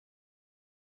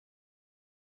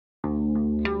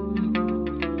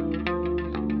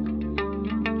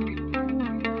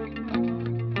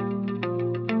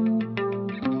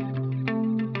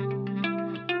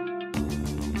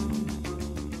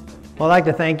Well, I'd like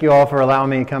to thank you all for allowing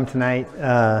me to come tonight.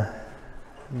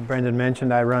 Brendan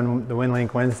mentioned I run the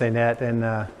Winlink Wednesday Net, and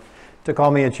to call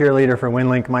me a cheerleader for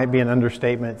Winlink might be an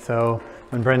understatement. So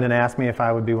when Brendan asked me if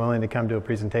I would be willing to come do a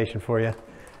presentation for you,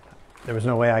 there was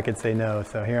no way I could say no.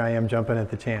 So here I am jumping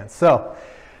at the chance. So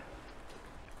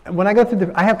when I go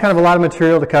through I have kind of a lot of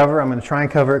material to cover. I'm going to try and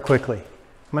cover it quickly.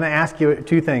 I'm going to ask you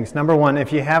two things. Number one,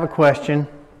 if you have a question,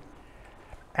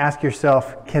 ask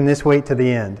yourself, can this wait to the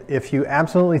end? If you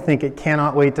absolutely think it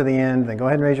cannot wait to the end, then go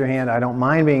ahead and raise your hand. I don't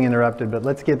mind being interrupted, but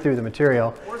let's get through the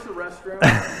material. Where's the restroom?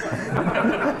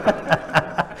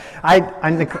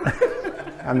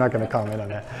 I'm not going to comment on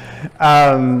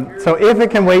that. So if it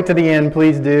can wait to the end,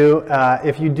 please do.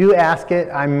 If you do ask it,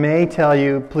 I may tell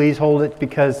you, please hold it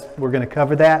because we're going to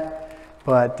cover that.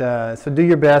 But so do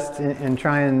your best and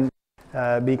try and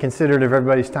be considerate of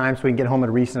everybody's time so we can get home at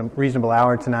a reasonable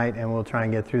hour tonight, and we'll try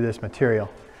and get through this material.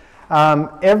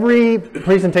 Every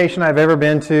presentation I've ever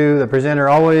been to, the presenter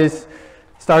always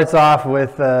starts off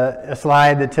with a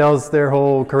slide that tells their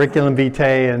whole curriculum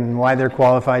vitae and why they're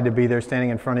qualified to be there standing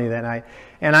in front of you that night.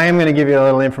 And I am going to give you a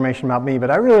little information about me,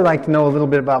 but I really like to know a little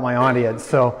bit about my audience.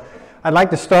 So I'd like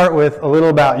to start with a little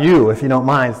about you, if you don't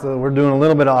mind. So we're doing a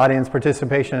little bit of audience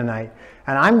participation tonight.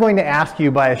 And I'm going to ask you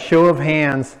by a show of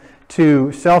hands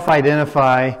to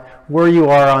self-identify where you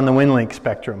are on the Winlink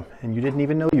spectrum. And you didn't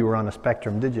even know you were on a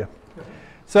spectrum, did you?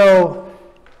 So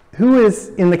who is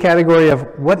in the category of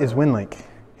what is Winlink?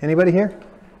 Anybody here?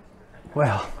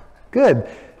 Well, good.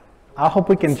 I hope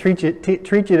we can treat you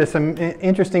to some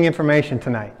interesting information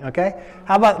tonight, okay?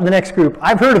 How about the next group?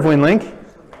 I've heard of Winlink.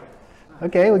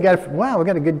 Okay, we got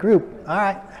a good group. All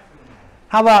right.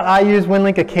 How about I use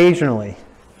Winlink occasionally?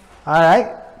 All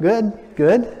right, good.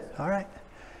 All right.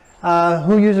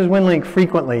 Who uses Winlink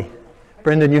frequently?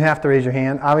 Brendan, you have to raise your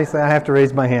hand. Obviously, I have to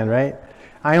raise my hand, right?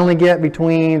 I only get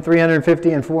between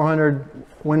 350 and 400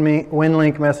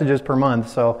 Winlink messages per month,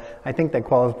 so I think that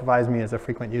qualifies me as a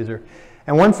frequent user.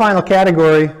 And one final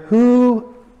category,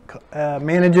 who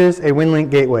manages a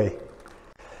Winlink gateway?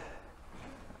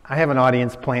 I have an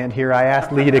audience planned here. I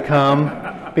asked Lee to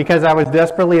come because I was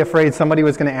desperately afraid somebody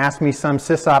was going to ask me some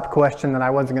sysop question that I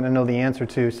wasn't going to know the answer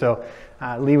to. So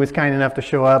Lee was kind enough to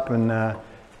show up, and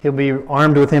he'll be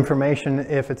armed with information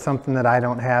if it's something that I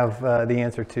don't have the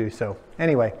answer to. So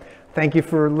anyway, thank you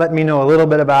for letting me know a little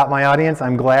bit about my audience.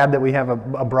 I'm glad that we have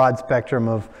a broad spectrum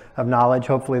of knowledge.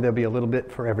 Hopefully there'll be a little bit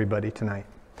for everybody tonight.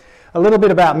 A little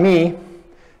bit about me.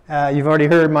 You've already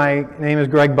heard my name is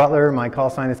Greg Butler. My call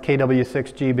sign is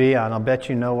KW6GB, and I'll bet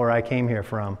you know where I came here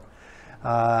from.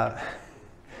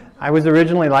 I was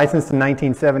originally licensed in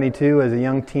 1972. As a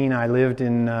young teen, I lived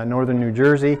in northern New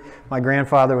Jersey. My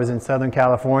grandfather was in Southern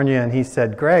California, and he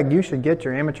said, Greg, you should get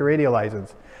your amateur radio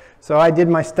license. So I did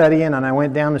my studying, and I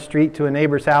went down the street to a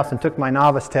neighbor's house and took my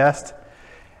novice test.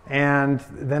 And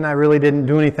then I really didn't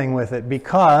do anything with it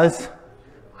because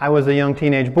I was a young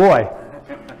teenage boy.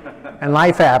 And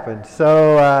life happened.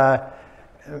 So,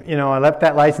 you know, I let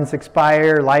that license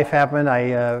expire. Life happened.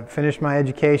 I finished my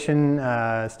education,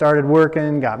 started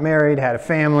working, got married, had a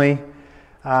family,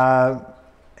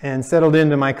 and settled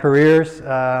into my careers.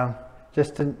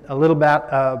 Just a little bit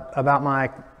about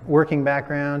my working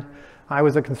background. I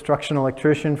was a construction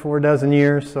electrician for a dozen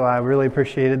years, so I really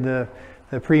appreciated the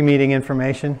pre-meeting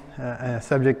information, a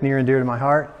subject near and dear to my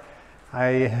heart. I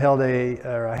held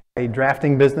a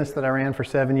drafting business that I ran for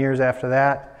 7 years after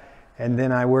that, and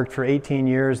then I worked for 18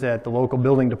 years at the local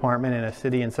building department in a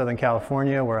city in Southern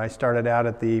California, where I started out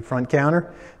at the front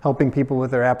counter, helping people with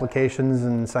their applications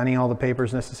and signing all the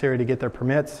papers necessary to get their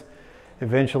permits.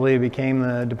 Eventually became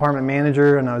the department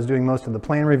manager, and I was doing most of the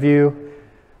plan review.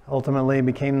 Ultimately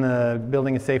became the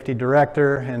building and safety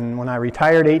director, and when I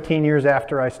retired 18 years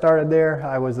after I started there,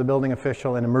 I was the building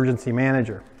official and emergency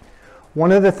manager.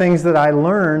 One of the things that I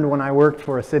learned when I worked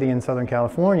for a city in Southern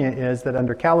California is that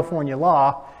under California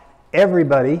law,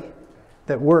 everybody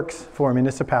that works for a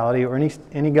municipality or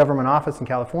any government office in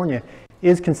California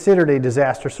is considered a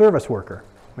disaster service worker,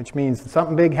 which means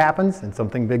something big happens, and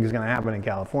something big is going to happen in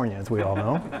California, as we all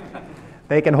know.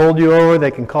 They can hold you over,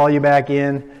 they can call you back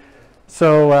in.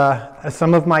 So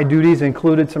some of my duties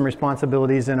included some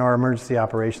responsibilities in our emergency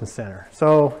operations center.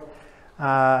 So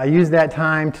I used that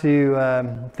time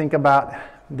to think about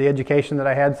the education that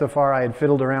I had so far. I had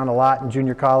fiddled around a lot in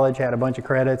junior college, had a bunch of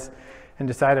credits, and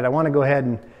decided I want to go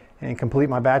ahead and complete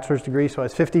my bachelor's degree. So I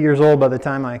was 50 years old by the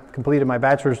time I completed my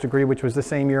bachelor's degree, which was the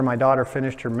same year my daughter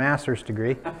finished her master's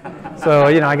degree. So,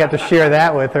 you know, I got to share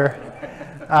that with her.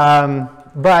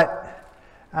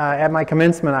 At my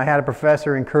commencement, I had a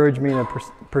professor encourage me to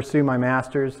pursue my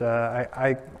master's.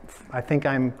 I think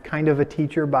I'm kind of a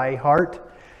teacher by heart.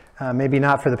 Maybe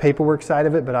not for the paperwork side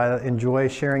of it, but I enjoy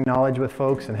sharing knowledge with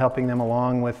folks and helping them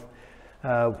along with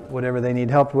whatever they need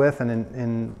help with.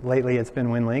 And lately it's been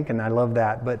Winlink, and I love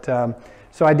that. But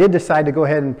so I did decide to go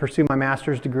ahead and pursue my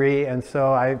master's degree, and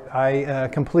so I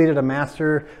completed a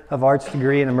Master of Arts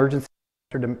degree in emergency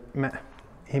and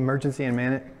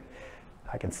management.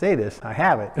 I can say this, I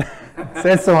have it. It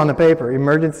says so on the paper,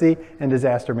 emergency and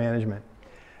disaster management.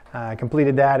 I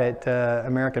completed that at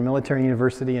American Military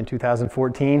University in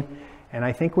 2014, and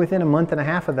I think within a month and a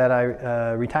half of that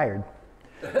I retired.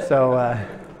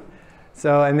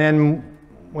 And then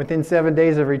within 7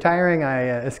 days of retiring,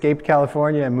 I escaped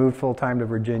California and moved full-time to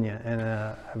Virginia, and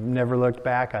I've never looked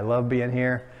back. I love being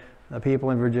here. The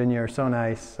people in Virginia are so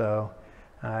nice, so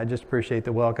I just appreciate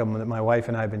the welcome that my wife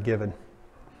and I have been given.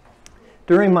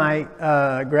 During my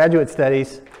graduate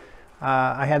studies,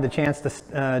 I had the chance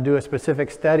to do a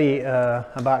specific study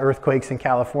about earthquakes in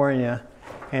California,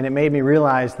 and it made me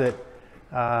realize that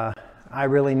I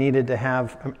really needed to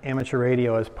have amateur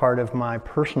radio as part of my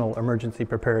personal emergency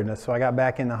preparedness. So I got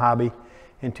back in the hobby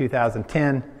in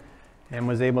 2010 and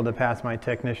was able to pass my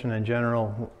technician and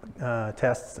general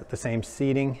tests at the same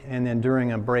seating, and then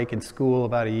during a break in school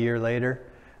about a year later,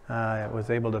 I was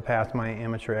able to pass my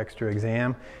amateur extra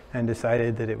exam and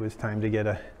decided that it was time to get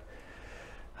a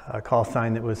call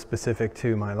sign that was specific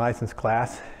to my license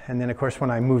class. And then of course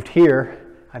when I moved here,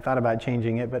 I thought about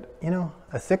changing it, but you know,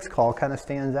 a 6 call kind of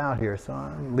stands out here, so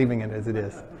I'm leaving it as it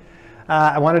is.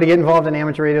 I wanted to get involved in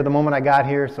amateur radio the moment I got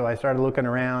here, so I started looking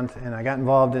around, and I got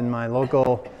involved in my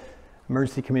local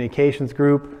emergency communications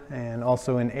group and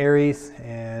also in ARES,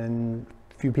 and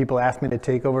few people asked me to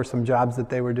take over some jobs that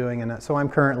they were doing, and so I'm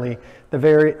currently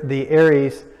the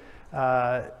ARES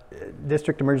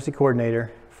District Emergency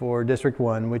Coordinator for District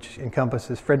 1, which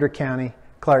encompasses Frederick County,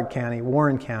 Clark County,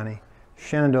 Warren County,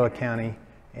 Shenandoah County,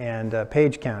 and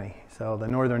Page County, so the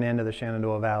northern end of the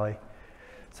Shenandoah Valley.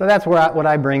 So that's what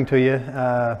I bring to you.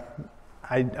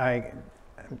 I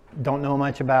don't know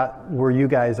much about where you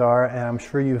guys are, and I'm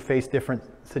sure you face different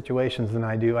situations than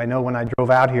I do. I know when I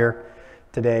drove out here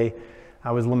today,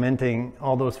 I was lamenting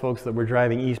all those folks that were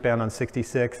driving eastbound on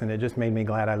 66, and it just made me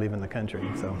glad I live in the country.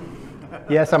 So,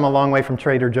 yes, I'm a long way from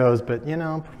Trader Joe's, but you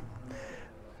know,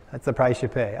 that's the price you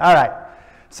pay. All right.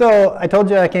 So I told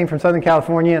you I came from Southern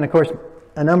California, and of course,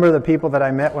 a number of the people that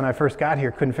I met when I first got here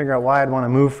couldn't figure out why I'd want to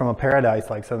move from a paradise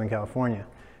like Southern California.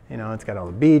 You know, it's got all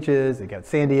the beaches, it got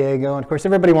San Diego, and of course,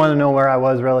 everybody wanted to know where I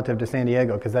was relative to San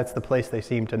Diego, because that's the place they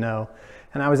seem to know.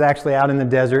 And I was actually out in the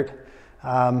desert.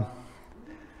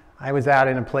 I was out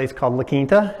in a place called La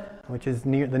Quinta, which is the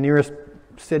nearest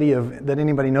city that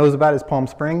anybody knows about is Palm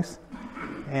Springs.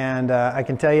 And I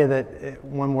can tell you that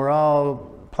when we're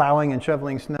all plowing and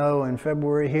shoveling snow in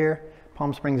February here,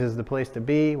 Palm Springs is the place to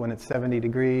be when it's 70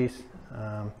 degrees.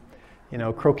 You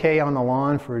know, croquet on the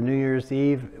lawn for New Year's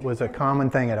Eve was a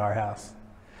common thing at our house.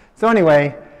 So anyway,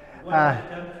 what was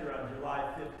the temperature on July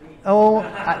 15th? Oh,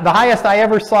 the highest I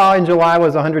ever saw in July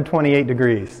was 128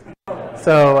 degrees.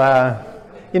 So,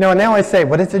 you know, and they always say,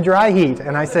 but it's a dry heat.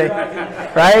 And I say,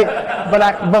 right?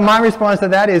 But my response to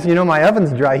that is, you know, my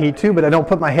oven's dry heat too, but I don't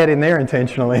put my head in there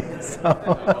intentionally.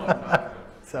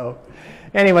 So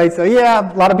anyway, so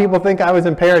yeah, a lot of people think I was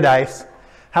in paradise.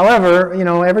 However, you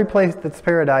know, every place that's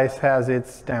paradise has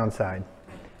its downside.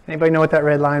 Anybody know what that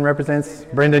red line represents?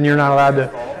 Brendan, you're not allowed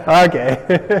to.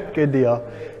 Okay, good deal.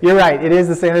 You're right, it is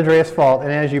the San Andreas Fault.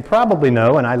 And as you probably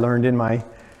know, and I learned in my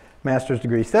master's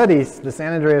degree studies, the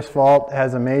San Andreas Fault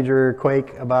has a major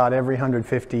quake about every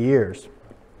 150 years.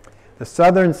 The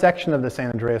southern section of the San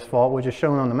Andreas Fault, which is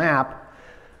shown on the map,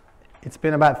 it's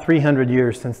been about 300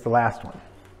 years since the last one.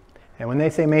 And when they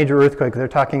say major earthquake, they're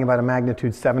talking about a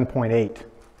magnitude 7.8.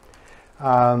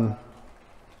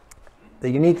 The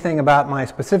unique thing about my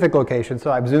specific location,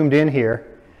 so I've zoomed in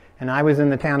here, and I was in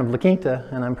the town of La Quinta,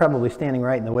 and I'm probably standing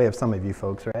right in the way of some of you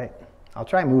folks, right? I'll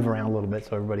try and move around a little bit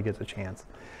so everybody gets a chance.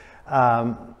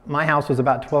 My house was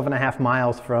about 12.5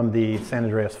 miles from the San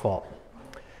Andreas Fault.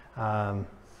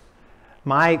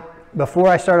 Before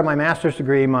I started my master's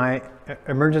degree, my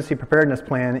emergency preparedness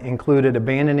plan included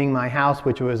abandoning my house,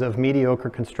 which was of mediocre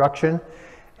construction,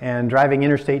 and driving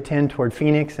Interstate 10 toward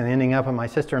Phoenix and ending up at my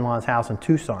sister-in-law's house in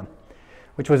Tucson,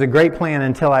 which was a great plan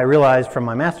until I realized from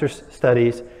my master's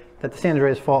studies that the San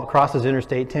Andreas Fault crosses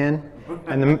Interstate 10,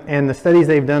 and the studies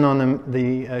they've done on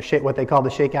what they call the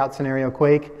shakeout scenario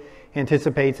quake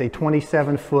anticipates a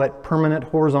 27-foot permanent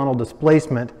horizontal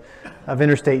displacement of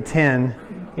Interstate 10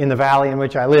 in the valley in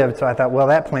which I lived. So I thought, well,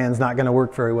 that plan's not going to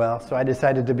work very well. So I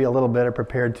decided to be a little better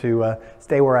prepared to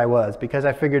stay where I was, because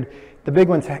I figured the big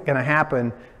one's going to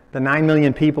happen the 9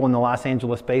 million people in the Los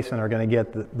Angeles basin are going to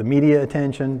get the media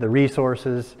attention, the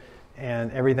resources,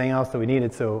 and everything else that we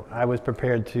needed. So I was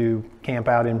prepared to camp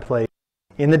out in place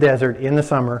in the desert in the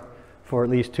summer for at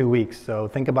least 2 weeks. So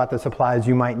think about the supplies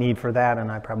you might need for that,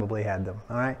 and I probably had them.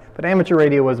 All right, but amateur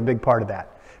radio was a big part of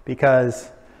that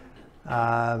because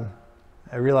I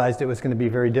realized it was going to be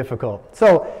very difficult.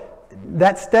 So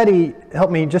that study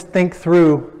helped me just think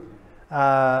through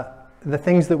the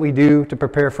things that we do to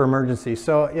prepare for emergencies.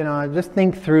 So, you know, just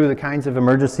think through the kinds of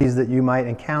emergencies that you might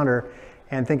encounter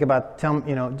and think about,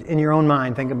 you know, in your own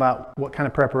mind, think about what kind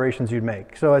of preparations you'd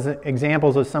make. So as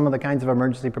examples of some of the kinds of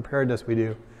emergency preparedness we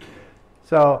do.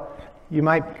 So you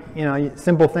might, you know,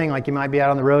 simple thing like you might be out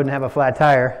on the road and have a flat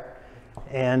tire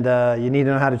and you need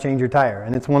to know how to change your tire.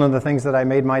 And it's one of the things that I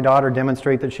made my daughter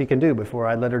demonstrate that she can do before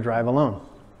I let her drive alone.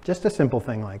 Just a simple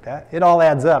thing like that. It all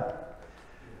adds up.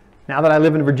 Now that I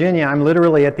live in Virginia, I'm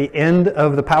literally at the end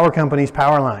of the power company's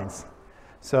power lines.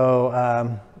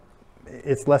 So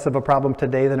it's less of a problem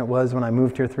today than it was when I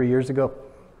moved here 3 years ago.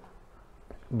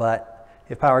 But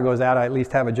if power goes out, I at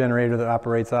least have a generator that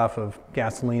operates off of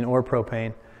gasoline or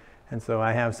propane. And so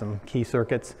I have some key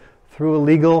circuits through a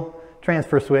legal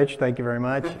transfer switch, thank you very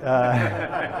much,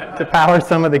 to power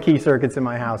some of the key circuits in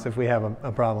my house if we have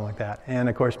a problem like that. And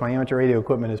of course, my amateur radio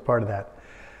equipment is part of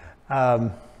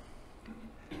that.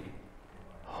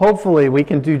 Hopefully, we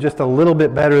can do just a little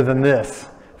bit better than this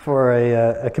for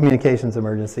a communications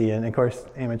emergency. And of course,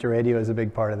 amateur radio is a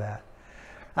big part of that.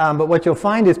 But what you'll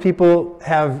find is people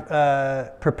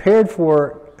have prepared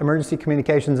for emergency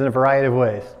communications in a variety of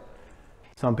ways.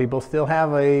 Some people still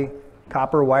have a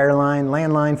copper wireline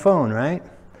landline phone, right?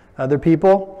 Other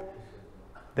people,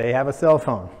 they have a cell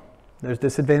phone. There's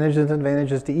disadvantages and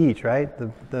advantages to each, right?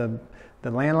 The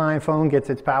landline phone gets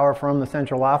its power from the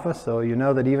central office, so you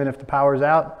know that even if the power's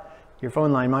out, your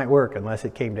phone line might work unless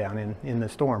it came down in the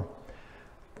storm.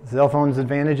 The cell phone's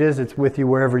advantage is it's with you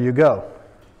wherever you go.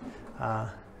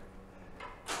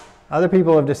 Other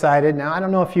people have decided, now I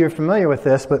don't know if you're familiar with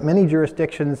this, but many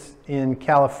jurisdictions in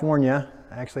California,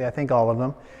 actually I think all of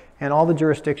them, and all the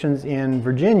jurisdictions in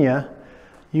Virginia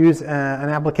use an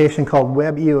application called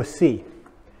WebEOC.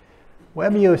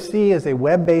 WebEOC is a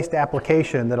web-based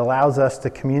application that allows us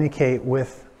to communicate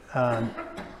with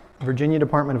Virginia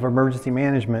Department of Emergency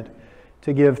Management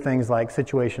to give things like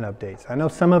situation updates. I know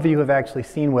some of you have actually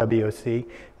seen WebEOC.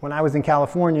 When I was in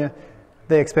California,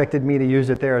 they expected me to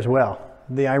use it there as well.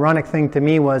 The ironic thing to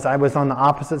me was I was on the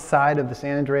opposite side of the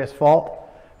San Andreas Fault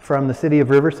from the city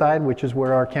of Riverside, which is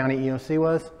where our county EOC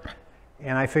was.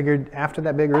 And I figured after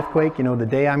that big earthquake, you know, the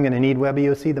day I'm going to need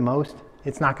WebEOC the most,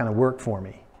 it's not going to work for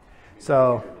me.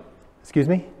 So, excuse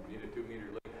me?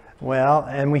 Well,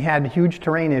 and we had huge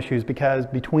terrain issues because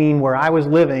between where I was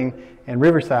living and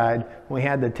Riverside, we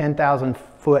had the 10,000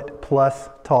 foot plus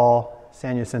tall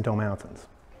San Jacinto Mountains.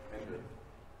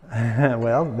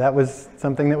 Well, that was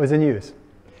something that was in use.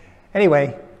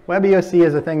 Anyway, WebEOC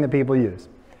is a thing that people use.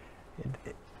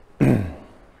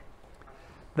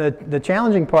 The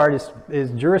challenging part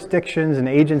is jurisdictions and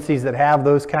agencies that have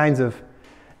those kinds of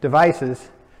devices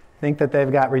think that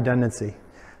they've got redundancy.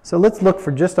 So let's look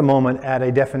for just a moment at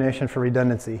a definition for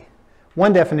redundancy.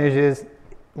 One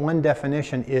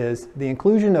definition is the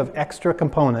inclusion of extra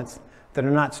components that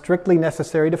are not strictly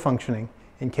necessary to functioning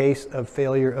in case of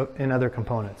failure in other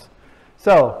components.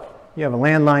 So you have a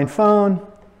landline phone,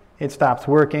 it stops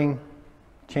working,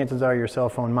 chances are your cell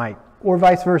phone might, or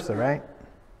vice versa, right?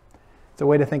 It's a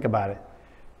way to think about it.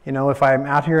 You know, if I'm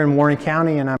out here in Warren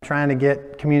County and I'm trying to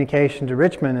get communication to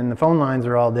Richmond and the phone lines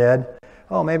are all dead,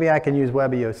 oh, maybe I can use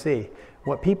WebEOC.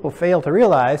 What people fail to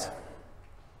realize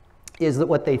is that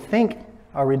what they think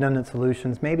are redundant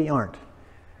solutions maybe aren't.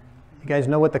 You guys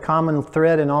know what the common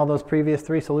thread in all those previous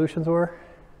three solutions were?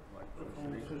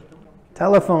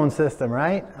 Telephone system,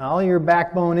 right? All your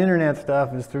backbone internet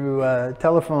stuff is through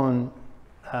telephone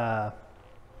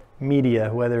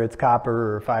media, whether it's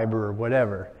copper or fiber or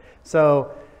whatever.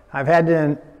 So I've had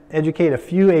to educate a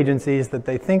few agencies that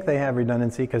they think they have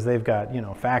redundancy because they've got, you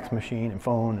know, fax machine and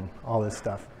phone and all this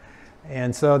stuff.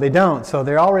 And so they don't. So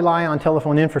they all rely on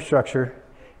telephone infrastructure,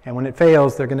 and when it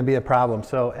fails, they're going to be a problem.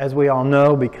 So as we all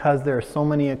know, because there are so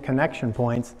many connection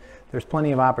points, there's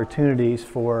plenty of opportunities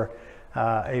for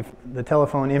the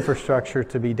telephone infrastructure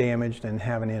to be damaged and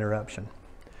have an interruption.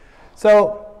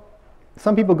 So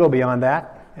some people go beyond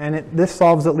that. And this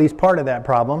solves at least part of that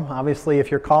problem. Obviously,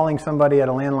 if you're calling somebody at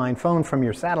a landline phone from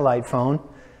your satellite phone,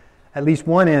 at least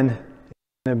one end is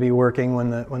going to be working when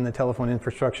the telephone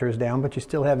infrastructure is down, but you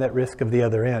still have that risk of the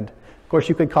other end. Of course,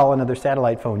 you could call another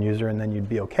satellite phone user and then you'd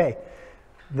be okay.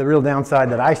 the real downside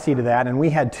that I see to that, and we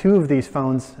had 2 of these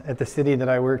phones at the city that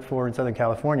I worked for in Southern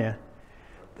California.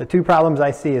 The 2 problems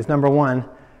I see is, number 1,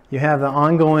 you have the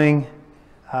ongoing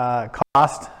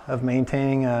cost of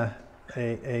maintaining a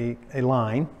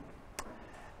line.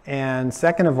 And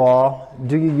second of all,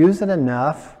 do you use it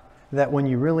enough that when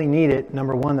you really need it,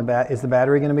 number 1, is the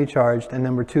battery going to be charged? And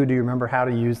number 2, do you remember how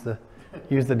to use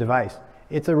the device?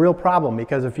 It's a real problem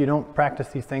because if you don't practice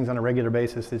these things on a regular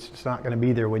basis, it's just not going to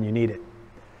be there when you need it.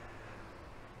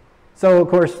 So, of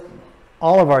course,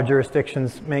 all of our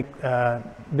jurisdictions make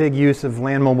big use of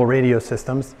land mobile radio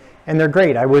systems, and they're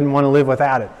great. I wouldn't want to live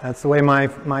without it. That's the way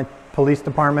my police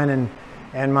department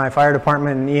and my fire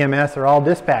department and EMS are all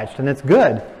dispatched, and it's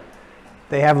good.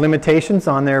 They have limitations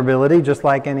on their ability, just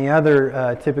like any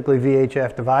other typically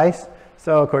VHF device.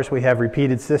 So, of course, we have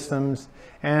repeated systems,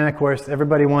 and of course,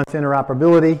 everybody wants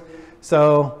interoperability.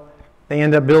 So they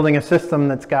end up building a system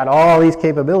that's got all these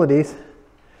capabilities.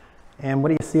 And what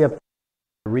do you see up there?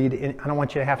 I don't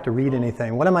want you to have to read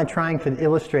anything. What am I trying to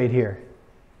illustrate here?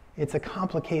 It's a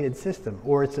complicated system,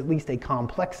 or it's at least a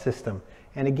complex system.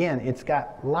 And again, it's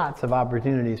got lots of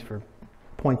opportunities for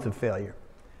points of failure.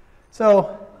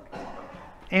 So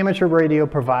amateur radio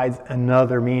provides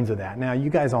another means of that. Now, you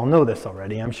guys all know this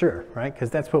already, I'm sure, right? Because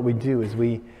that's what we do.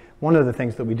 One of the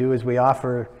things that we do is we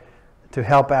offer to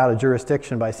help out a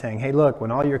jurisdiction by saying, hey, look, when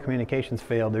all your communications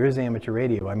fail, there is amateur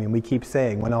radio. I mean, we keep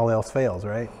saying when all else fails,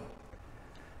 right?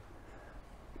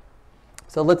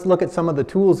 So let's look at some of the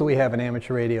tools that we have in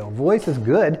amateur radio. Voice is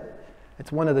good.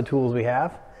 It's one of the tools we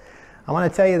have. I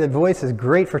want to tell you that voice is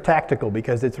great for tactical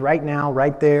because it's right now,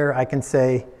 right there. I can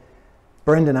say,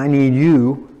 Brendan, I need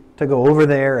you to go over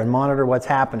there and monitor what's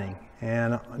happening.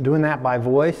 And doing that by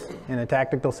voice in a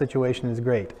tactical situation is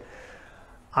great.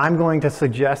 I'm going to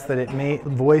suggest that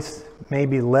voice may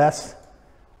be less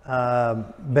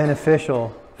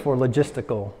beneficial for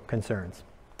logistical concerns.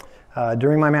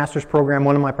 During my master's program,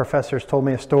 one of my professors told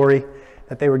me a story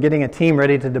that they were getting a team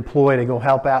ready to deploy to go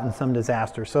help out in some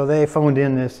disaster. So they phoned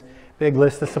in this big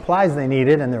list of supplies they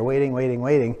needed, and they're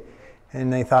waiting,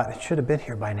 and they thought, it should have been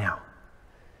here by now.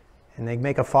 And they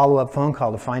make a follow-up phone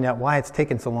call to find out why it's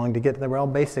taken so long to get the real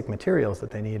basic materials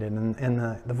that they needed. And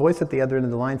the voice at the other end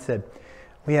of the line said,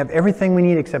 we have everything we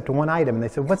need except one item. And they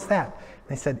said, what's that? And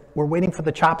they said, we're waiting for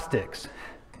the chopsticks.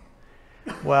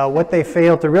 Well, what they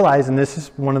failed to realize, and this is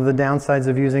one of the downsides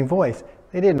of using voice,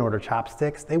 they didn't order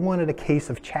chopsticks. They wanted a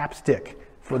case of chapstick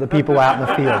for the people out in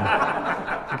the field.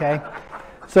 Okay?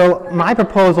 So my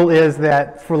proposal is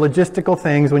that for logistical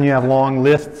things, when you have long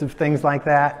lists of things like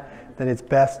that, that it's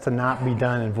best to not be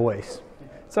done in voice.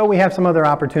 So we have some other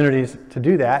opportunities to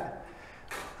do that.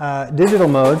 Digital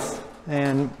modes,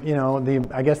 and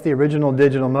I guess the original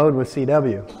digital mode was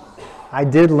CW. I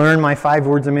did learn my 5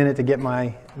 words a minute to get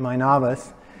my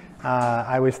novice.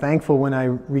 I was thankful when I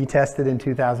retested in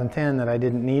 2010 that I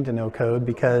didn't need to know code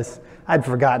because I'd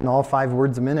forgotten all 5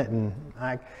 words a minute, and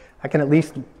I can at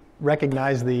least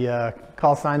recognize the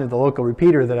call sign of the local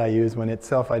repeater that I use when it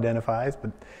self-identifies,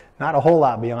 but not a whole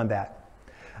lot beyond that.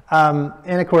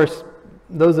 And of course,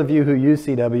 those of you who use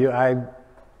CW,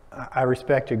 I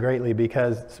respect you greatly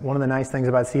because one of the nice things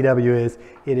about CW is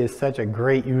it is such a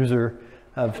great user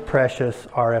of precious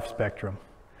RF spectrum.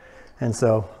 And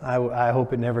so I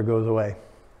hope it never goes away.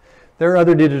 There are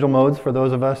other digital modes for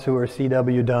those of us who are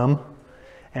CW dumb,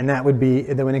 and that would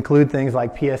include things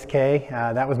like PSK.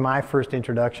 That was my first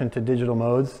introduction to digital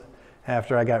modes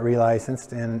after I got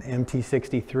relicensed, and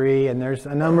MT63, and there's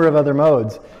a number of other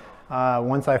modes.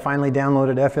 Once I finally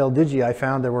downloaded FLDigi, I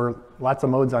found there were lots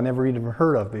of modes I never even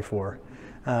heard of before.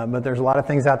 But there's a lot of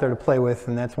things out there to play with,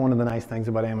 and that's one of the nice things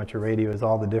about amateur radio is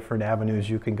all the different avenues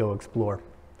you can go explore.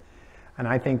 And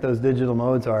I think those digital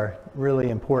modes are really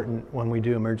important when we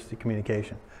do emergency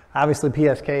communication. Obviously,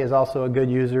 PSK is also a good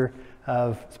user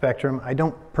of spectrum. I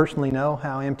don't personally know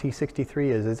how MT63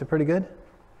 is. Is it pretty good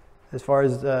as far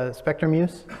as spectrum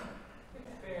use?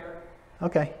 It's fair.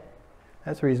 Okay,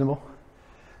 that's reasonable.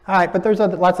 All right, but there's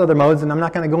lots of other modes, and I'm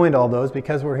not going to go into all those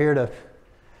because we're here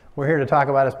to talk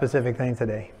about a specific thing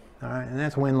today. All right, and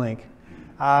that's Winlink.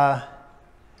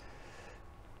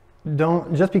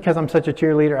 Just because I'm such a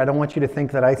cheerleader, I don't want you to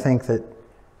think that I think that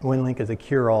Winlink is a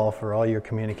cure-all for all your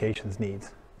communications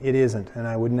needs. It isn't, and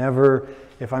I would never,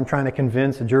 if I'm trying to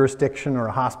convince a jurisdiction or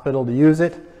a hospital to use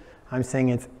it, I'm saying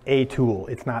it's a tool.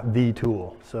 It's not the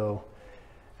tool. So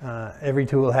every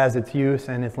tool has its use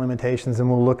and its limitations, and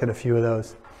we'll look at a few of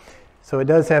those. So it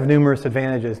does have numerous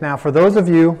advantages. Now, for those of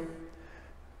you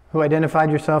who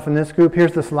identified yourself in this group,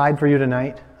 here's the slide for you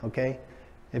tonight, okay?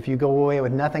 If you go away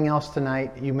with nothing else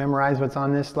tonight, you memorize what's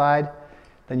on this slide,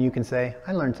 then you can say,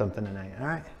 I learned something tonight, all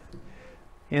right?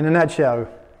 In a nutshell,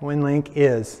 Winlink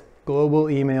is global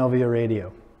email via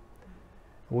radio.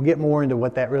 We'll get more into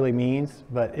what that really means,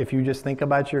 but if you just think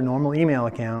about your normal email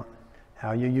account,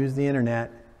 how you use the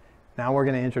internet, now we're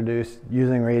going to introduce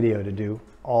using radio to do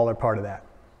all or part of that.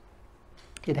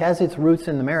 It has its roots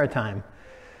in the maritime.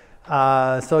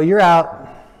 So you're out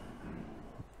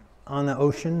on the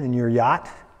ocean in your yacht,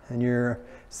 and you're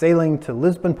sailing to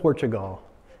Lisbon, Portugal,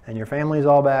 and your family's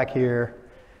all back here,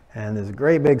 and there's a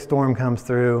great big storm comes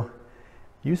through.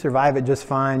 You survive it just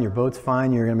fine, your boat's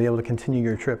fine, you're going to be able to continue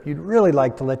your trip. You'd really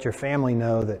like to let your family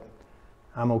know that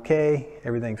I'm okay,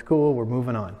 everything's cool, we're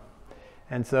moving on.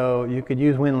 And so you could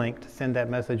use Winlink to send that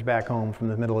message back home from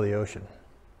the middle of the ocean.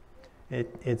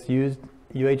 It's used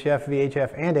UHF,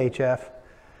 VHF, and HF.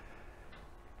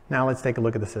 Now let's take a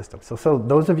look at the system. So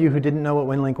those of you who didn't know what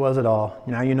Winlink was at all,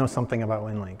 now you know something about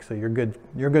Winlink. So you're good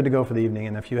to go for the evening.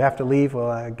 And if you have to leave,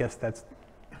 well, I guess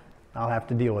I'll have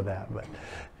to deal with that. But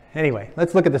anyway,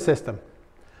 let's look at the system.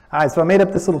 All right, so I made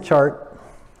up this little chart.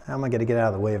 How am I going to get out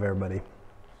of the way of everybody?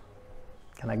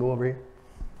 Can I go over here?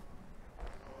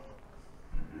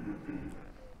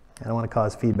 I don't want to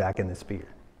cause feedback in the speaker.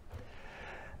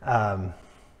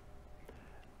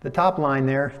 The top line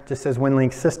there just says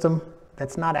Winlink system.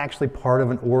 That's not actually part of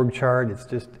an org chart. It's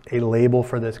just a label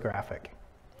for this graphic.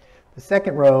 The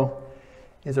second row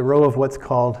is a row of what's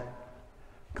called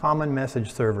common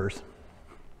message servers.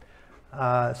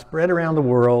 Spread around the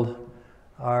world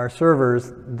are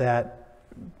servers that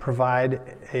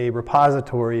provide a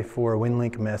repository for a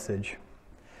Winlink message.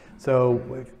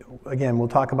 So again, we'll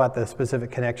talk about the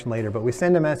specific connection later, but we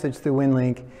send a message through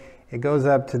Winlink. It goes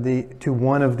up to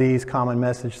one of these common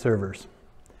message servers.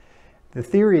 The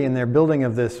theory in their building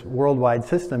of this worldwide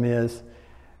system is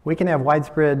we can have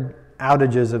widespread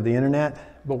outages of the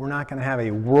internet, but we're not going to have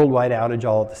a worldwide outage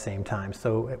all at the same time.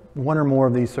 So one or more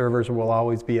of these servers will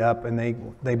always be up, and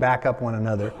they back up one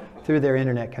another through their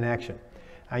internet connection.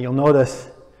 Now you'll notice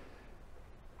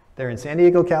they're in San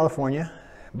Diego, California,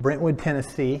 Brentwood,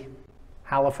 Tennessee,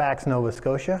 Halifax, Nova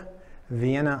Scotia,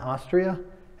 Vienna, Austria,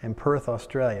 and Perth,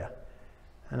 Australia.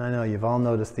 And I know you've all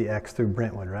noticed the X through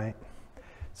Brentwood, right?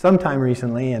 Sometime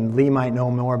recently, and Lee might know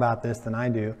more about this than I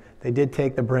do, they did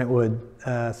take the Brentwood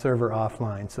server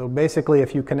offline. So basically,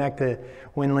 if you connect to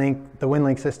the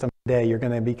Winlink system today, you're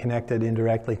going to be connected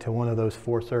indirectly to one of those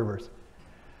 4 servers.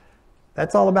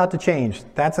 That's all about to change.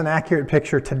 That's an accurate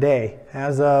picture today,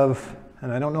 as of,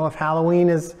 and I don't know if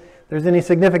there's any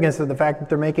significance to the fact that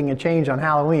they're making a change on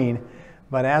Halloween,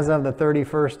 but as of the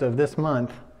 31st of this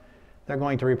month, they're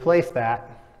going to replace that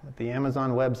with the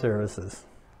Amazon Web Services.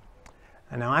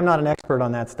 And now I'm not an expert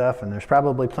on that stuff, and there's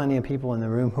probably plenty of people in the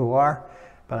room who are,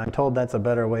 but I'm told that's a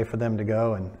better way for them to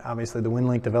go, and obviously the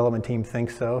Winlink development team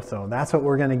thinks so, so that's what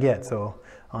we're going to get. So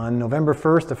on November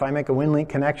 1st, if I make a Winlink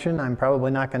connection, I'm probably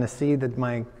not going to see that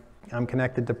I'm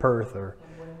connected to Perth or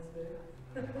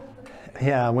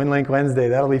yeah, Winlink Wednesday,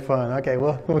 that'll be fun. Okay,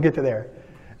 we'll get to there.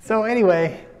 So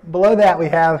anyway, below that we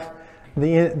have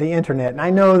the internet. And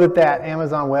I know that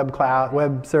Amazon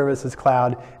Web Services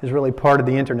Cloud is really part of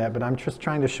the internet, but I'm just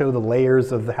trying to show the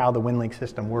layers of how the Winlink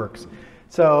system works.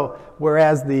 So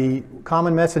whereas the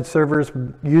common message servers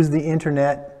use the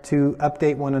internet to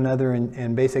update one another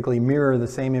and basically mirror the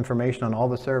same information on all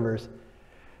the servers,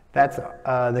 that's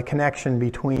the connection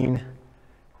between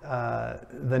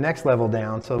the next level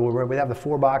down. So we have the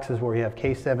 4 boxes where we have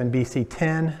K7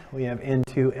 BC10, we have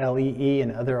N2 LEE,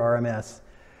 and other RMS.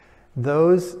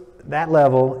 That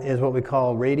level is what we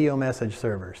call radio message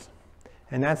servers.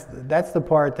 And that's the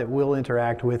part that we'll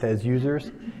interact with as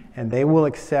users, and they will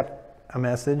accept a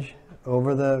message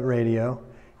over the radio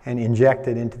and inject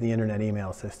it into the internet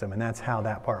email system, and that's how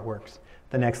that part works.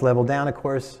 The next level down, of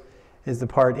course, is the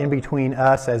part in between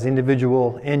us as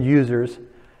individual end users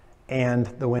and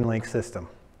the Winlink system.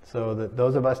 So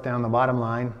those of us down the bottom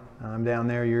line, I'm down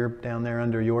there, you're down there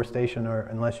under your station, or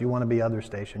unless you want to be other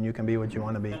station, you can be what you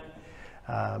want to be.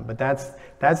 But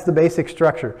that's the basic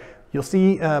structure. You'll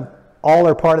see all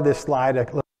or part of this slide a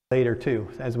little later too,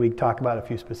 as we talk about a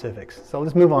few specifics. So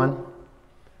let's move on.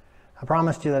 I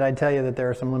promised you that I'd tell you that there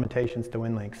are some limitations to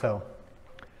Winlink. So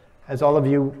as all of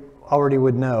you already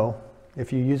would know,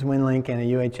 if you use Winlink in a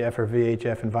UHF or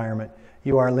VHF environment,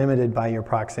 you are limited by your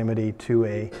proximity to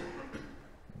a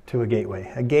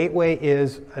gateway. A gateway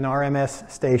is an RMS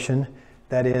station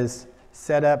that is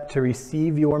set up to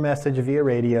receive your message via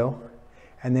radio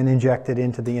and then inject it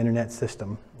into the internet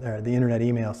system, or the internet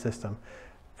email system,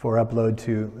 for upload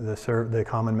to the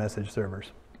common message servers.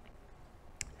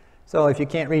 So if you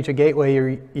can't reach a gateway,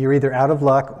 you're either out of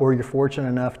luck or you're fortunate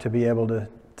enough to be able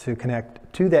to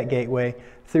connect to that gateway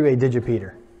through a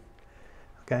digipeater.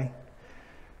 Okay?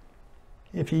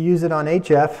 If you use it on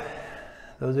HF,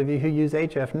 those of you who use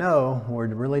HF know we're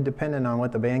really dependent on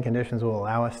what the band conditions will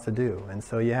allow us to do. And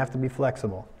so you have to be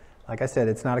flexible. Like I said,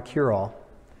 it's not a cure-all.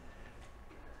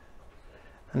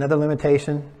 Another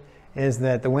limitation is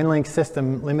that the Winlink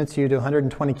system limits you to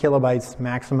 120 kilobytes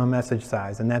maximum message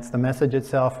size, and that's the message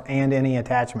itself and any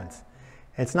attachments.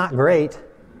 It's not great,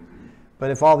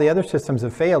 but if all the other systems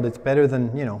have failed, it's better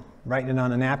than, you know, writing it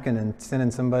on a napkin and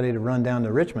sending somebody to run down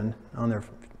to Richmond on their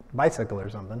bicycle or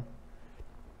something.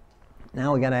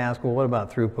 Now we got to ask, well, what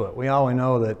about throughput? We all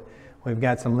know that we've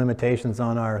got some limitations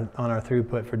on our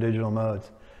throughput for digital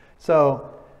modes.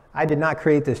 So I did not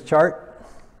create this chart.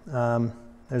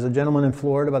 There's a gentleman in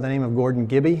Florida by the name of Gordon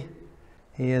Gibby.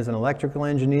 He is an electrical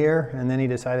engineer, and then he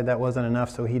decided that wasn't enough,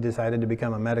 so he decided to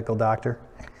become a medical doctor.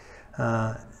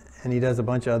 And he does a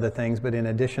bunch of other things, but in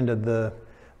addition to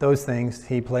those things,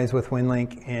 he plays with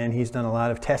Winlink, and he's done a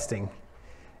lot of testing.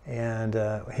 And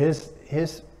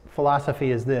his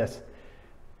philosophy is this: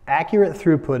 accurate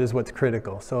throughput is what's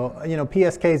critical. So, you know,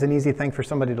 PSK is an easy thing for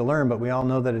somebody to learn, but we all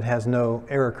know that it has no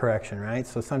error correction, right?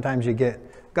 So sometimes you get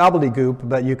gobbledygook,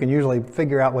 but you can usually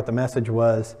figure out what the message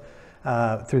was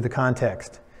through the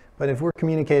context. But if we're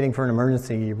communicating for an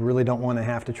emergency, you really don't want to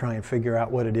have to try and figure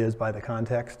out what it is by the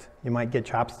context. You might get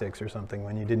chopsticks or something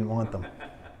when you didn't want them.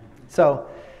 So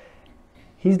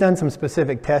he's done some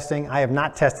specific testing. I have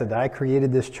not tested that. I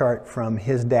created this chart from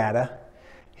his data.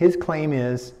 His claim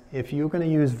is, if you're going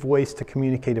to use voice to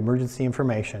communicate emergency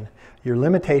information, your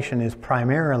limitation is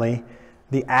primarily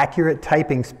the accurate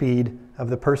typing speed of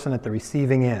the person at the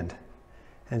receiving end.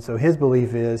 And so his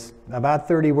belief is about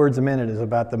 30 words a minute is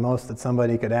about the most that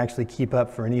somebody could actually keep up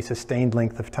for any sustained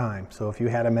length of time. So if you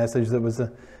had a message that was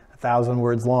 1,000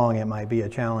 words long, it might be a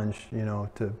challenge, you know,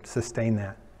 to sustain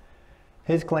that.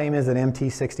 His claim is that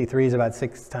MT63 is about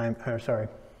 6 times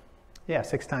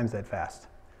that fast.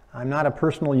 I'm not a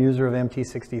personal user of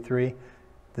MT63.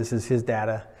 This is his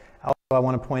data. Also, I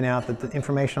want to point out that the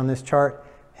information on this chart,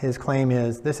 his claim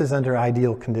is this is under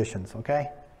ideal conditions,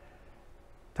 okay?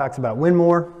 Talks about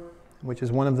WinMore, which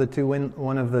is one of the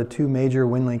two major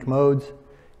Winlink modes.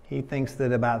 He thinks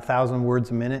that about 1,000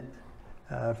 words a minute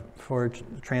for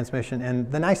transmission. And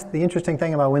the interesting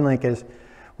thing about Winlink is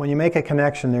when you make a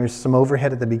connection, there's some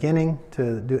overhead at the beginning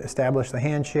to establish the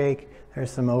handshake.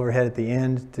 There's some overhead at the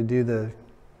end to do the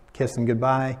kiss and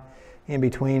goodbye. In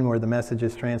between, where the message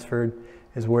is transferred,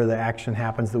 is where the action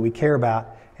happens that we care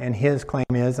about. And his claim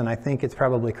is, and I think it's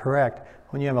probably correct,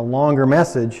 when you have a longer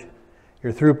message,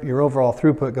 your overall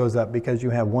throughput goes up because you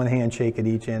have one handshake at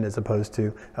each end as opposed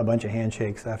to a bunch of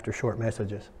handshakes after short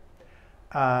messages.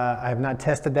 I have not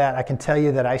tested that. I can tell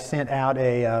you that I sent out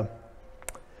a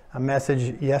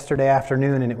message yesterday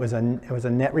afternoon, and it was a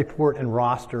net report and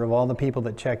roster of all the people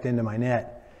that checked into my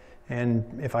net.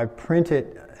 And if I print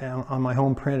it on my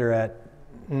home printer at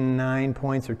 9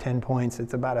 points or 10 points,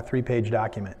 it's about a 3-page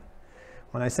document.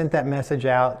 When I sent that message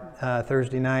out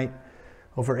Thursday night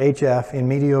over HF in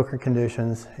mediocre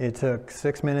conditions, it took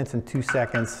 6 minutes and 2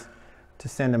 seconds to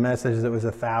send a message that was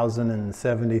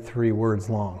 1,073 words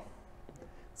long.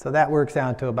 So that works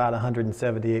out to about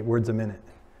 178 words a minute.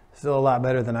 Still a lot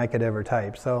better than I could ever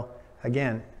type. So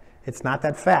again, it's not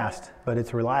that fast, but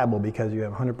it's reliable because you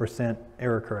have 100%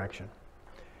 error correction.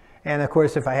 And of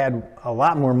course, if I had a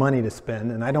lot more money to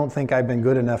spend, and I don't think I've been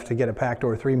good enough to get a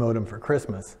Pactor 3 modem for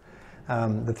Christmas,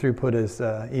 the throughput is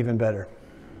even better,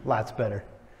 lots better.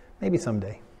 Maybe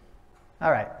someday.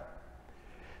 All right.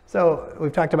 So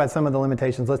we've talked about some of the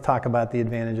limitations. Let's talk about the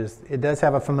advantages. It does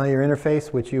have a familiar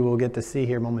interface, which you will get to see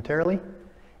here momentarily.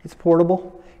 It's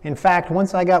portable. In fact,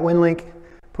 once I got Winlink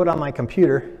put on my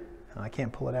computer, I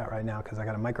can't pull it out right now because I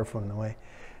got a microphone in the way.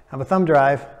 I have a thumb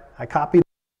drive. I copied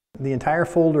the entire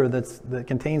folder that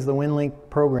contains the Winlink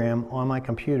program on my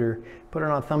computer, put it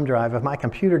on a thumb drive. If my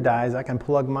computer dies, I can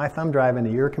plug my thumb drive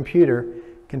into your computer,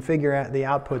 configure out the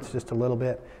outputs just a little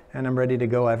bit, and I'm ready to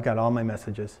go. I've got all my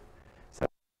messages. So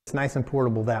it's nice and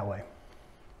portable that way.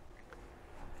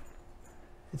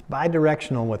 It's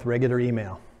bidirectional with regular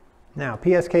email. Now,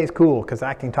 PSK is cool because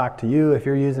I can talk to you if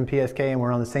you're using PSK and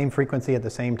we're on the same frequency at the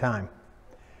same time.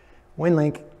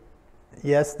 Winlink,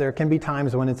 yes, there can be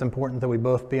times when it's important that we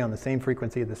both be on the same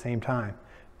frequency at the same time.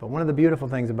 But one of the beautiful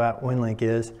things about Winlink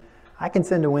is I can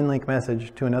send a Winlink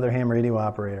message to another ham radio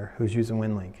operator who's using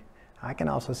Winlink. I can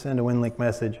also send a Winlink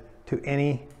message to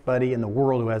anybody in the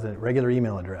world who has a regular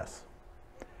email address.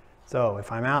 So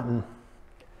if I'm out in,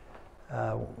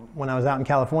 when I was out in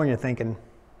California thinking,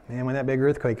 man, when that big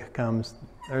earthquake comes,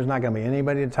 there's not going to be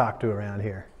anybody to talk to around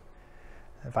here.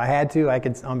 If I had to, I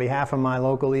could, on behalf of my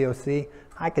local EOC,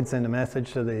 I could send a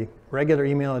message to the regular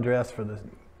email address for the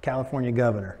California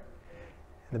governor.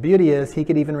 The beauty is he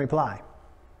could even reply.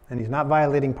 And he's not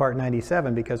violating Part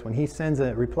 97 because when he sends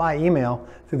a reply email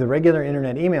through the regular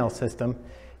internet email system,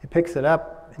 it picks it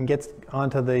up and gets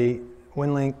onto the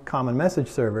Winlink common message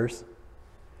servers.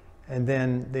 And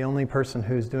then the only person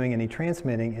who's doing any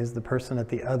transmitting is the person at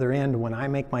the other end when I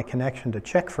make my connection to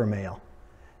check for mail.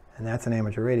 And that's an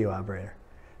amateur radio operator.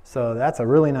 So that's a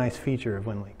really nice feature of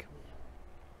Winlink.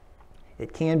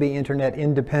 It can be internet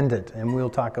independent, and we'll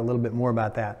talk a little bit more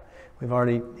about that. We've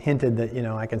already hinted that, you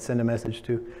know, I can send a message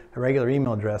to a regular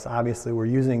email address. Obviously, we're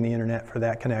using the internet for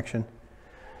that connection.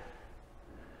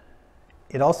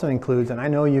 It also includes, and I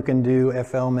know you can do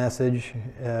FL message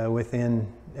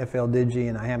within FL Digi,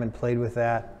 and I haven't played with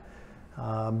that.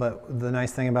 But the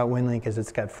nice thing about Winlink is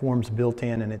it's got forms built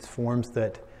in, and it's forms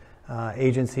that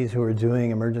agencies who are doing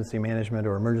emergency management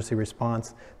or emergency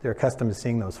response, they're accustomed to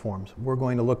seeing those forms. We're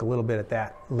going to look a little bit at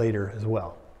that later as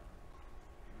well.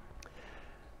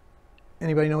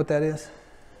 Anybody know what that is?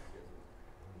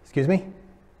 Excuse me?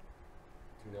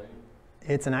 290?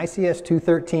 It's an ICS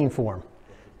 213 form.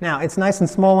 Now, it's nice and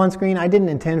small on screen. I didn't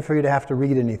intend for you to have to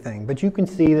read anything, but you can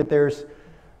see that there's,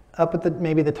 up at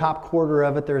maybe the top quarter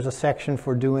of it, there's a section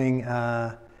for doing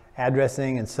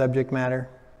addressing and subject matter.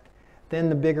 Then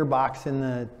the bigger box in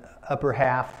the upper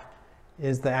half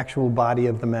is the actual body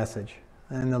of the message.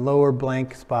 And the lower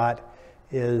blank spot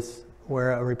is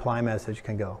where a reply message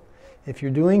can go. If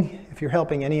you're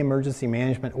helping any emergency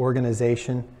management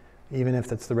organization, even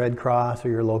if it's the Red Cross or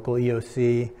your local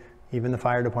EOC, even the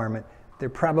fire department, they're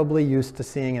probably used to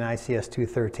seeing an ICS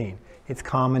 213. Its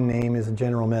common name is a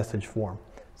general message form.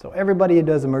 So everybody who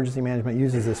does emergency management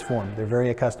uses this form. They're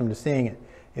very accustomed to seeing it.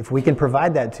 If we can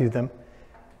provide that to them,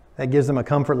 that gives them a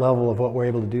comfort level of what we're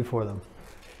able to do for them.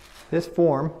 This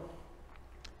form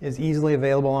is easily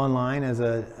available online as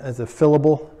a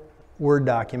fillable Word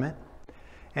document.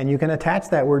 And you can attach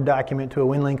that Word document to a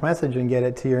Winlink message and get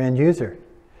it to your end user.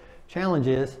 Challenge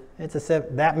is,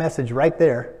 that message right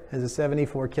there is a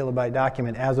 74 kilobyte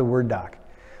document as a Word doc.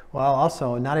 Well,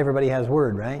 also, not everybody has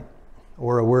Word, right?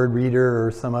 Or a Word reader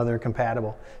or some other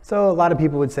compatible. So a lot of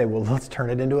people would say, well, let's turn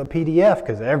it into a PDF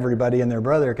because everybody and their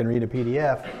brother can read a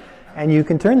PDF. And you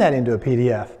can turn that into a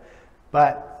PDF.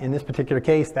 But in this particular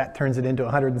case, that turns it into a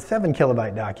 107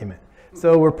 kilobyte document.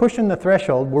 So we're pushing the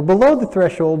threshold. We're below the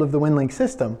threshold of the Winlink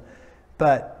system,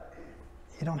 but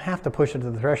you don't have to push it to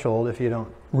the threshold if you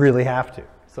don't really have to.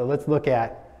 So let's look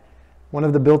at one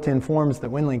of the built-in forms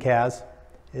that Winlink has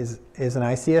is an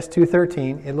ICS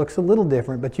 213. It looks a little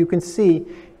different, but you can see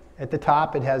at the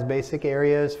top it has basic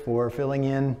areas for filling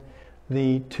in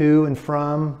the to and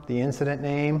from, the incident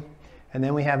name, and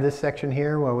then we have this section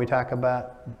here where we talk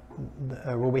about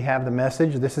where we have the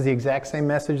message. This is the exact same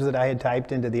message that I had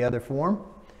typed into the other form,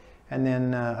 and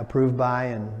then approved by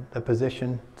and the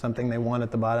position, something they want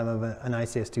at the bottom of an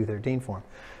ICS 213 form.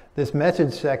 This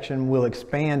message section will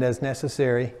expand as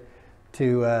necessary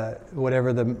to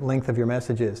whatever the length of your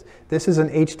message is. This is an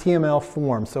HTML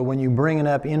form, so when you bring it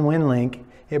up in Winlink,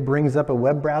 it brings up a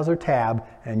web browser tab,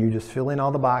 and you just fill in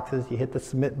all the boxes, you hit the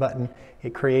submit button,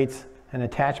 it creates an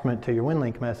attachment to your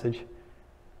Winlink message,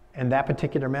 and that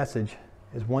particular message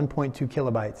is 1.2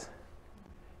 kilobytes,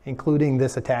 including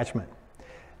this attachment.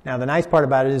 Now the nice part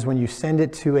about it is when you send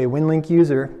it to a Winlink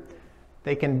user,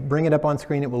 they can bring it up on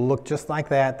screen, it will look just like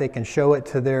that. They can show it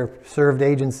to their served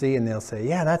agency and they'll say,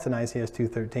 yeah, that's an ICS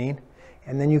 213.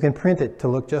 And then you can print it to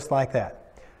look just like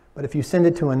that. But if you send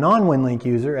it to a non-Winlink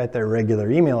user at their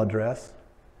regular email address,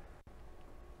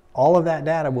 all of that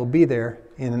data will be there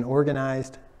in an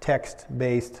organized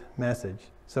text-based message.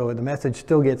 So the message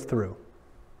still gets through.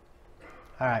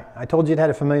 All right, I told you it had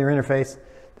a familiar interface.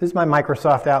 This is my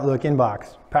Microsoft Outlook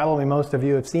inbox. Probably most of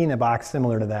you have seen a box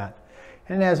similar to that.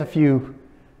 And it has a few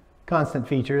constant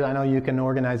features. I know you can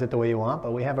organize it the way you want,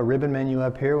 but we have a ribbon menu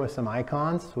up here with some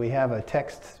icons. We have a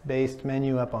text-based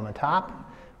menu up on the top.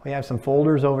 We have some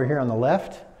folders over here on the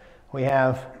left. We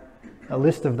have a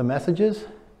list of the messages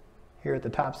here at the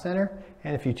top center.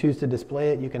 And if you choose to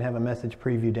display it, you can have a message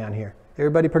preview down here.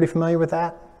 Everybody pretty familiar with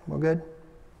that? We're good?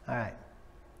 All right.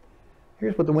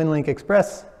 Here's what the Winlink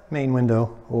Express main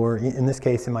window, or in this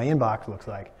case in my inbox, looks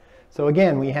like. So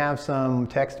again, we have some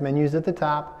text menus at the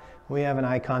top. We have an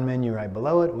icon menu right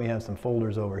below it. We have some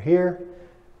folders over here,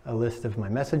 a list of my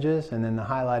messages, and then the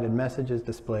highlighted message is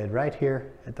displayed right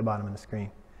here at the bottom of the screen.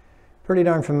 Pretty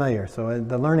darn familiar. So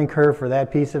the learning curve for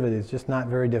that piece of it is just not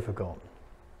very difficult.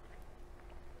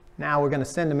 Now we're going to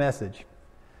send a message.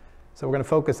 So we're going to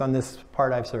focus on this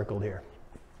part I've circled here.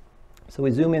 So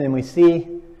we zoom in and we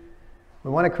see we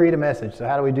want to create a message. So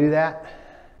how do we do that?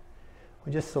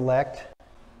 We just select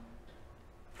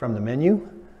from the menu,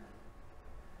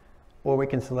 or we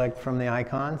can select from the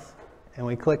icons, and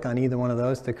we click on either one of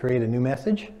those to create a new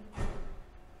message.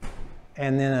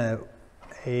 And then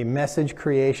a message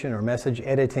creation or message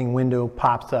editing window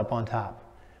pops up on top.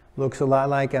 Looks a lot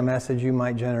like a message you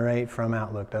might generate from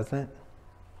Outlook, doesn't it?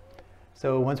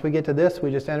 So once we get to this,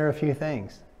 we just enter a few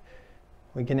things.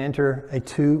 We can enter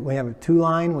we have a to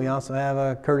line, we also have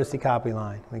a courtesy copy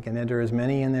line. We can enter as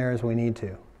many in there as we need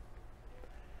to.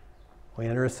 We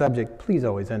enter a subject. Please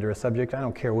always enter a subject. I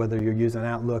don't care whether you're using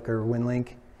Outlook or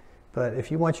Winlink, but if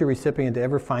you want your recipient to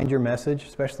ever find your message,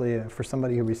 especially for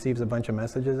somebody who receives a bunch of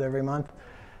messages every month,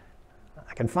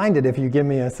 I can find it if you give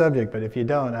me a subject, but if you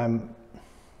don't, I'm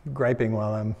griping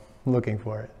while I'm looking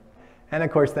for it. And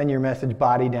of course, then your message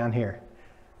body down here.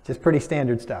 Just pretty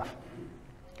standard stuff.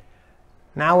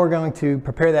 Now we're going to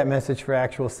prepare that message for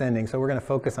actual sending. So we're going to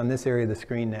focus on this area of the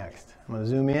screen next. I'm going to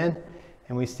zoom in,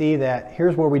 and we see that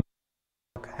here's where we,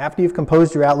 after you've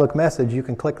composed your Outlook message, you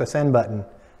can click the send button.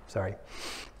 Sorry.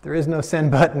 There is no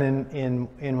send button in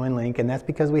Winlink, and that's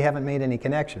because we haven't made any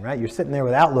connection, right? You're sitting there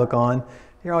with Outlook on.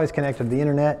 You're always connected to the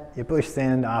internet. You push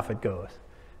send, off it goes.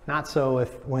 Not so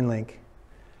with Winlink.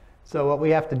 So what we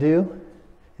have to do,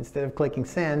 instead of clicking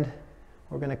send,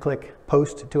 we're going to click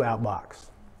post to Outbox.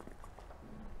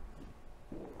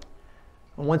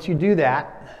 And once you do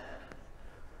that,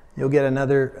 you'll get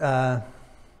another,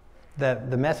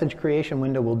 the message creation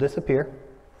window will disappear,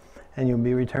 and you'll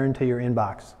be returned to your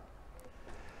inbox.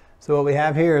 So what we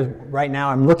have here is, right now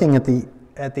I'm looking at the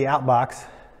outbox.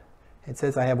 It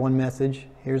says I have one message.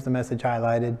 Here's the message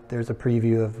highlighted. There's a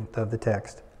preview of the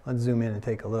text. Let's zoom in and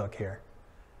take a look here.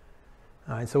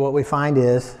 All right, so what we find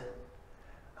is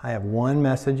I have one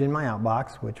message in my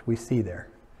outbox, which we see there.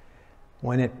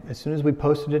 As soon as we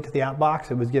posted it to the outbox,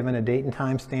 it was given a date and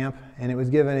time stamp, and it was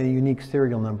given a unique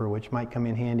serial number, which might come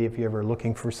in handy if you're ever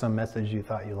looking for some message you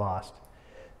thought you lost.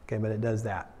 Okay, but it does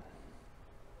that.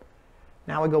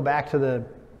 Now we go back to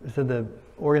the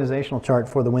organizational chart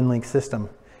for the Winlink system,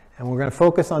 and we're going to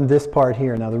focus on this part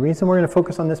here. Now the reason we're going to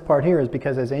focus on this part here is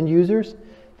because as end users,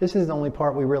 this is the only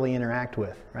part we really interact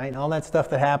with, right? All that stuff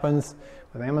that happens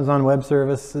with Amazon Web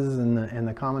Services and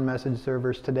the common message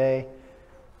servers today,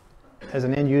 as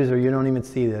an end user, you don't even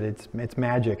see that. It's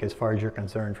magic as far as you're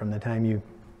concerned from the time you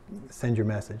send your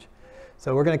message.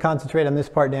 So we're going to concentrate on this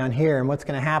part down here, and what's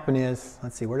going to happen is,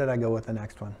 let's see, where did I go with the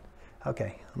next one?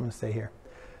 Okay, I'm going to stay here.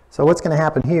 So what's going to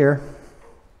happen here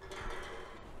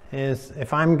is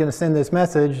if I'm going to send this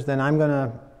message, then I'm going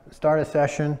to start a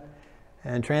session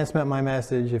and transmit my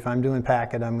message. If I'm doing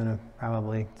packet, I'm going to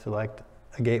probably select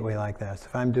a gateway like this.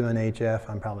 If I'm doing HF,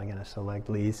 I'm probably going to select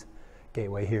Lee's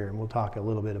gateway here, and we'll talk a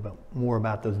little bit more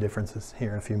about those differences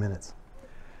here in a few minutes.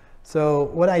 So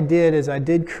what I did is I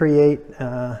did create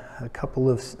a couple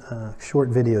of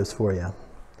short videos for you.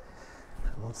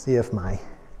 We'll see if my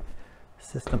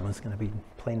system is going to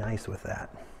play nice with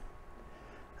that.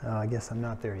 Oh, I guess I'm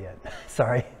not there yet.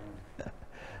 Sorry.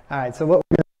 All right, so what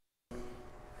we're going to do,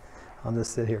 I'll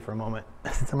just sit here for a moment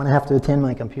since I'm going to have to attend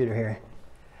my computer here.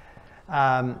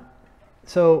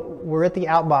 So we're at the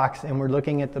outbox, and we're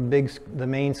looking at the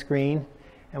main screen,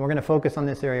 and we're going to focus on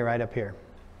this area right up here.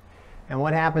 And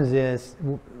what happens is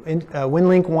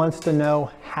Winlink wants to know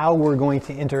how we're going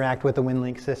to interact with the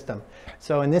Winlink system.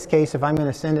 So in this case, if I'm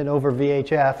going to send it over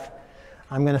VHF,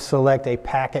 I'm going to select a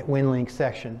packet Winlink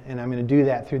session, and I'm going to do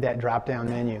that through that drop-down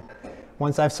menu.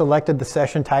 Once I've selected the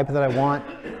session type that I want,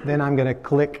 then I'm going to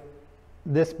click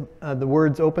the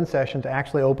words open session to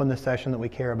actually open the session that we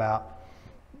care about.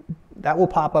 That will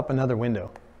pop up another window.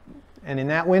 And in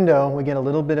that window, we get a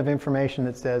little bit of information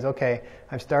that says, okay,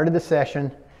 I've started the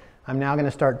session. I'm now going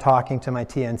to start talking to my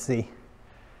TNC.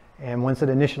 And once it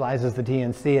initializes the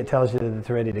TNC, it tells you that it's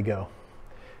ready to go.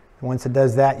 And once it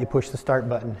does that, you push the start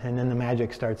button, and then the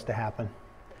magic starts to happen.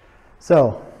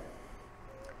 So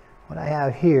what I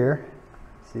have here,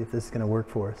 let's see if this is going to work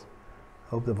for us.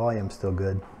 Hope the volume's still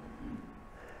good.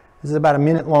 This is about a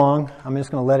minute long. I'm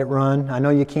just going to let it run. I know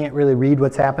you can't really read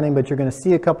what's happening, but you're going to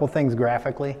see a couple things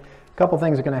graphically. A couple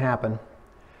things are going to happen.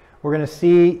 We're going to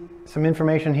see some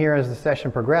information here as the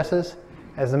session progresses.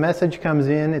 As the message comes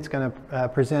in, it's going to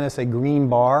present us a green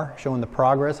bar showing the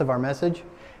progress of our message.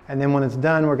 And then when it's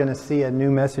done, we're going to see a new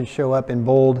message show up in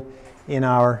bold in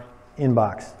our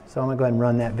inbox. So I'm going to go ahead and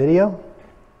run that video.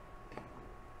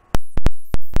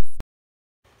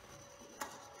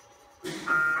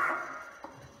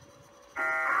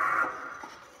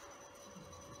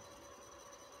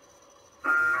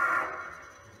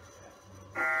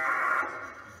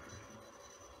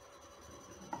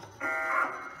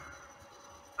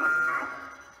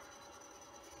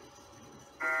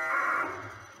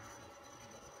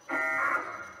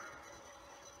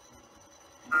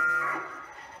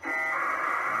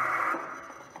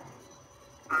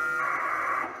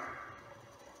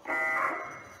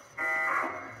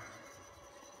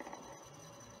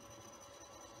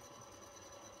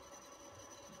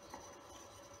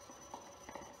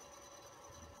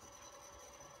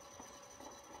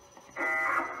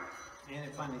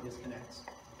 finally disconnects.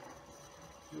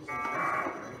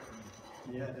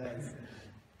 Yeah, it does.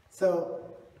 So,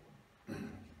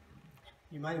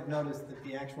 you might have noticed that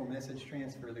the actual message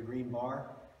transfer, the green bar,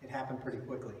 it happened pretty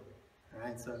quickly. All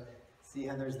right, so see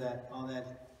how there's all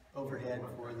that overhead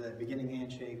for the beginning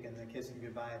handshake and the kissing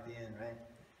goodbye at the end, right?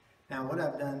 Now, what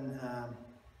I've done,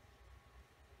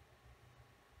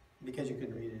 because you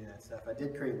couldn't read any of that stuff, I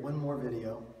did create one more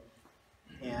video,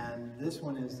 and this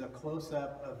one is a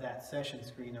close-up of that session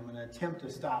screen. I'm going to attempt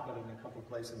to stop it in a couple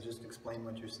places and just explain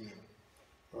what you're seeing.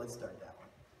 So let's start that one.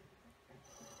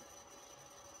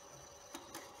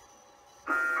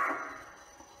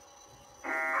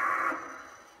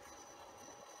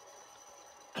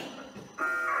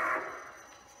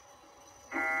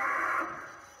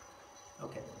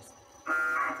 Okay,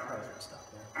 I'll probably stop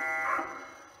there.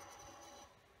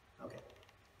 Okay,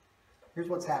 here's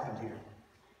what's happened here.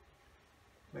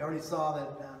 We already saw that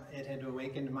it had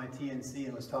awakened my TNC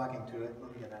and was talking to it.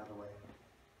 Let me get out of the way.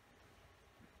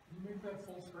 Can you make that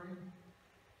full screen?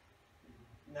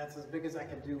 And that's as big as I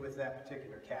could do with that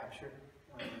particular capture.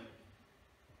 That's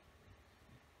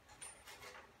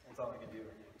all I can do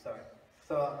right now. Sorry.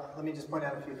 So let me just point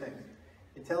out a few things.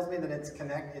 It tells me that it's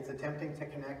attempting to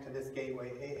connect to this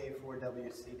gateway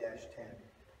AA4WC-10.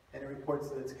 And it reports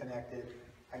that it's connected.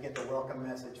 I get the welcome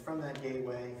message from that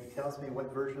gateway. It tells me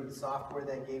what version of the software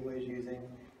that gateway is using.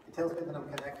 It tells me that I'm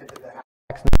connected to the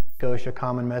Halifax, Nova Scotia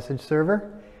Common Message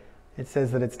Server. It says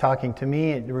that it's talking to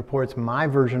me. It reports my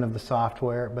version of the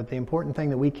software. But the important thing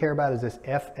that we care about is this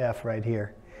FF right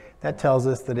here. That tells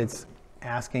us that it's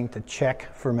asking to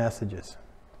check for messages.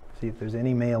 See if there's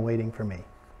any mail waiting for me.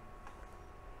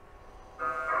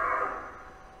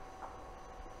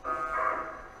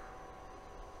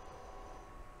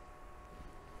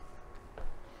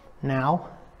 Now,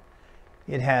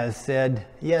 it has said,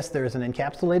 yes, there is an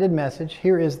encapsulated message.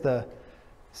 Here is the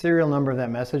serial number of that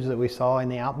message that we saw in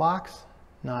the outbox.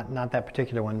 Not that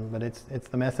particular one, but it's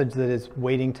the message that is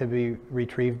waiting to be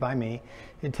retrieved by me.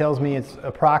 It tells me its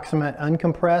approximate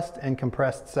uncompressed and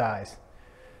compressed size.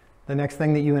 The next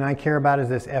thing that you and I care about is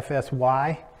this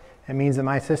FSY. It means that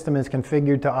my system is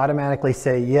configured to automatically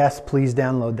say, yes, please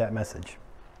download that message.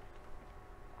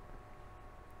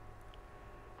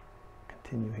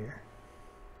 Continue here.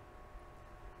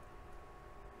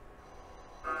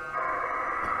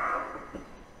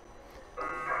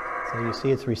 So you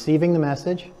see it's receiving the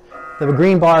message. The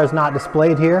green bar is not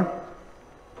displayed here.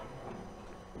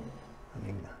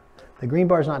 The green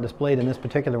bar is not displayed in this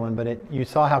particular one, but you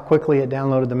saw how quickly it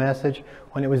downloaded the message.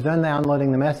 When it was done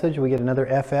downloading the message, we get another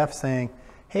FF saying,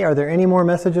 hey, are there any more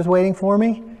messages waiting for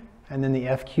me? And then the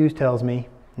FQ tells me,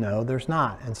 no, there's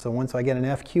not. And so once I get an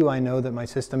FQ, I know that my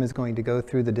system is going to go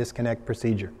through the disconnect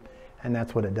procedure. And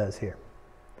that's what it does here.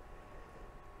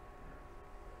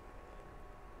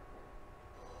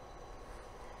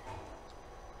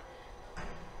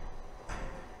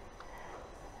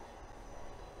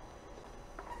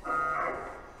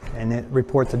 And it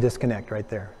reports a disconnect right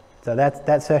there. So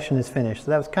that session is finished.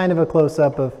 So that was kind of a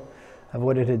close-up of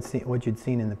what you'd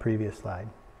seen in the previous slide.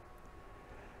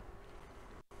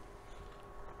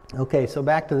 Okay, so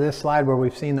back to this slide where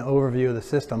we've seen the overview of the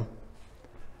system.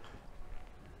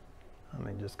 Let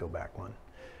me just go back one.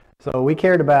 So we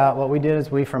cared about, what we did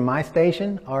is we, from my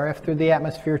station, RF through the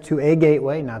atmosphere to a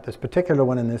gateway, not this particular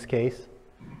one in this case,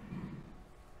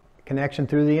 connection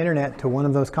through the internet to one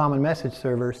of those common message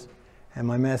servers, and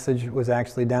my message was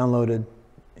actually downloaded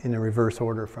in a reverse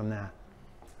order from that.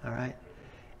 All right?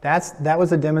 That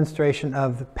was a demonstration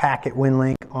of the packet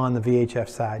Winlink on the VHF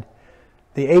side.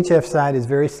 The HF side is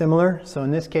very similar. So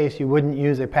in this case, you wouldn't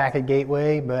use a packet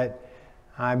gateway, but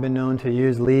I've been known to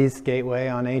use Lee's gateway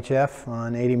on HF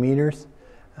on 80 meters.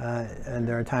 And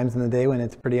there are times in the day when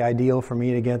it's pretty ideal for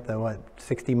me to get the,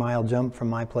 60-mile jump from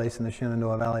my place in the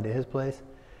Shenandoah Valley to his place.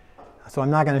 So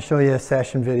I'm not going to show you a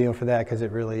session video for that because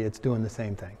it's doing the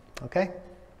same thing. Okay?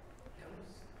 That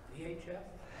was VHF,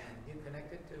 and you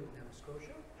connected to Nova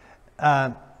Scotia?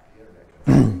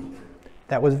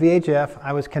 That was VHF.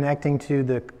 I was connecting to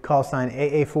the call sign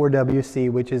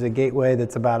AA4WC, which is a gateway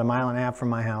that's about 1.5 miles from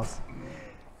my house.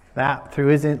 That, through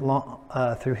his,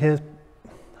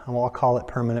 I'll call it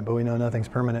permanent, but we know nothing's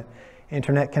permanent,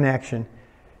 internet connection,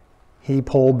 he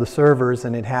pulled the servers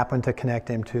and it happened to connect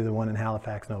him to the one in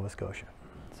Halifax, Nova Scotia.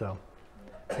 So,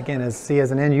 again, as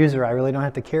an end user, I really don't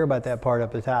have to care about that part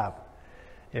up the top.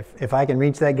 If I can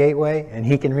reach that gateway and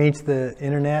he can reach the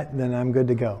internet, then I'm good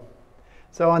to go.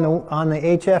 So on the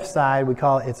HF side, we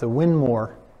call it's a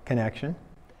WinMore connection.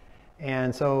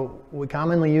 And so we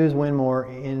commonly use WinMore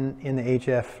in the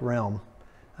HF realm.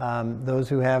 Those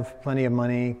who have plenty of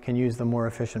money can use the more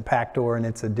efficient backdoor, and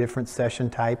it's a different session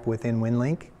type within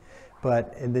Winlink,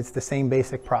 but it's the same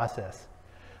basic process.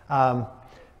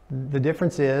 The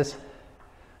difference is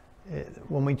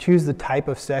when we choose the type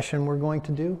of session we're going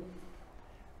to do,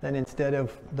 then instead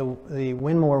of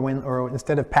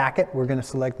instead of packet, we're going to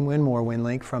select Winmore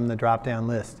Winlink from the drop-down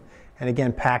list. And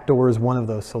again, backdoor is one of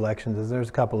those selections, as there's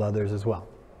a couple others as well.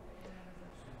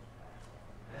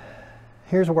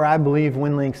 Here's where I believe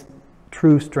Winlink's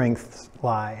true strengths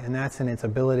lie, and that's in its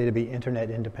ability to be internet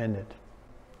independent.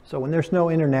 So when there's no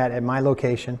internet at my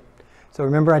location, so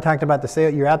remember I talked about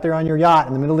you're out there on your yacht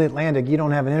in the middle of the Atlantic, you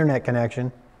don't have an internet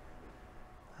connection,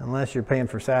 unless you're paying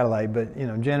for satellite, but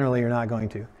generally you're not going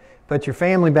to. But your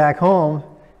family back home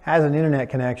has an internet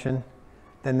connection,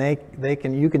 then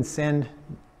you can send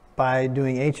by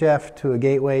doing HF to a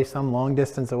gateway some long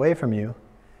distance away from you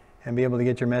and be able to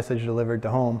get your message delivered to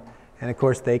home. And of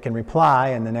course they can reply,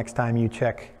 and the next time you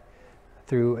check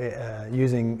through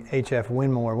using HF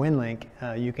Winmore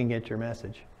Winlink, you can get your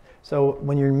message. So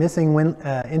when you're missing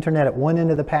internet at one end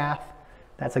of the path,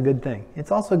 that's a good thing.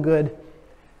 It's also good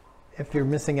if you're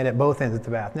missing it at both ends of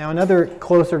the path. Now another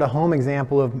closer to home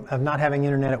example of not having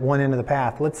internet at one end of the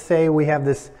path. Let's say we have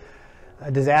this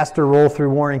disaster roll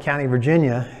through Warren County,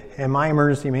 Virginia, and my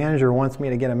emergency manager wants me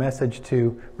to get a message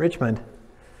to Richmond,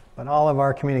 but all of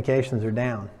our communications are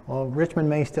down. Well, Richmond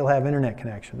may still have internet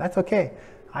connection. That's okay.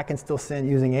 I can still send,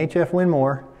 using HF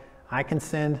Winmore, I can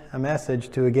send a message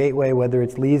to a gateway, whether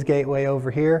it's Lee's gateway over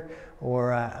here,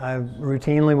 or I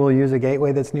routinely will use a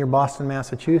gateway that's near Boston,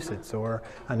 Massachusetts, or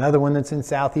another one that's in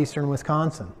southeastern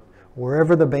Wisconsin.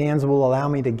 Wherever the bands will allow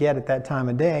me to get at that time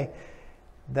of day,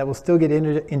 that will still get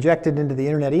injected into the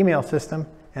internet email system,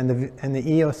 and the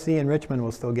EOC in Richmond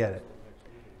will still get it.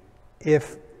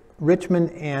 If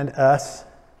Richmond and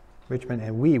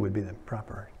we would be the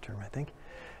proper term, I think,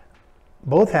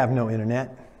 both have no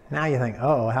internet, now you think,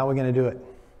 oh, how are we going to do it?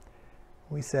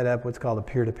 We set up what's called a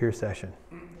peer-to-peer session.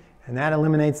 And that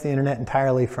eliminates the internet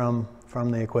entirely from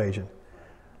the equation.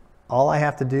 All I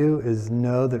have to do is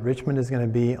know that Richmond is going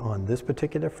to be on this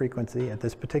particular frequency at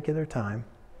this particular time,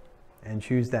 and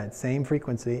choose that same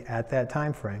frequency at that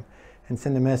time frame, and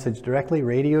send a message directly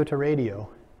radio to radio.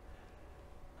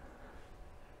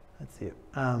 Let's see.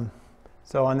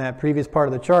 So on that previous part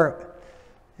of the chart,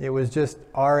 it was just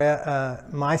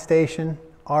my station,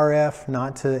 RF,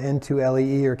 not to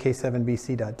N2LEE or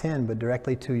K7BC.10, but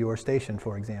directly to your station,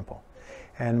 for example.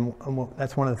 And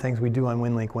that's one of the things we do on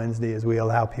Winlink Wednesday, is we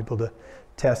allow people to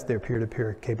test their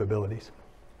peer-to-peer capabilities.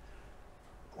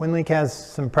 Winlink has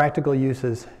some practical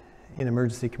uses in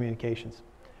emergency communications.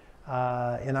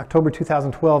 In October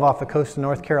 2012, off the coast of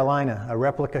North Carolina, a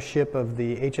replica ship of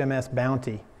the HMS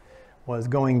Bounty was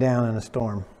going down in a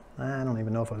storm. I don't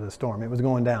even know if it was a storm. It was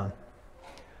going down.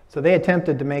 So they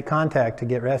attempted to make contact to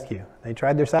get rescue. They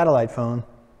tried their satellite phone,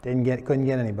 couldn't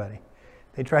get anybody.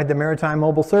 They tried the Maritime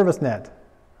Mobile Service Net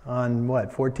on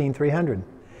 14300.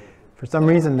 For some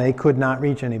reason, they could not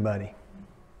reach anybody.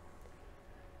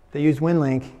 They used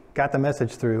Winlink, got the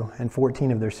message through, and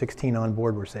 14 of their 16 on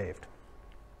board were saved.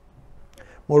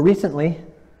 More recently,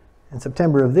 in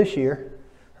September of this year,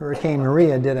 Hurricane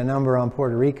Maria did a number on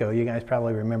Puerto Rico. You guys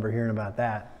probably remember hearing about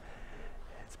that.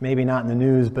 It's maybe not in the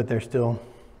news, but they're still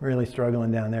really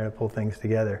struggling down there to pull things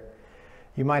together.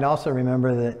 You might also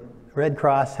remember that Red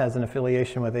Cross has an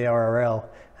affiliation with ARRL,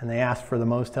 and they asked for the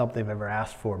most help they've ever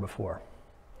asked for before.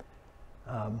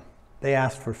 They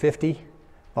asked for 50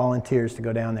 volunteers to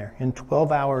go down there. In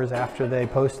 12 hours after they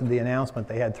posted the announcement,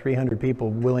 they had 300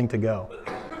 people willing to go.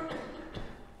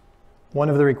 One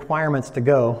of the requirements to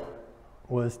go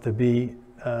was to be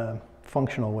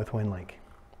functional with Winlink.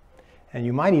 And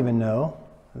you might even know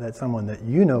that someone that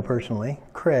you know personally,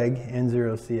 Craig,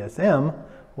 N0CSM,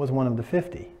 was one of the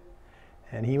 50.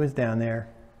 And he was down there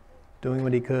doing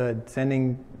what he could,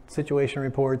 sending situation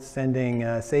reports,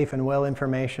 sending safe and well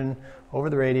information over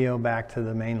the radio back to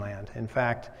the mainland. In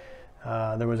fact,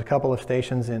 there was a couple of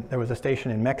stations, there was a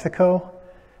station in Mexico,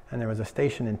 and there was a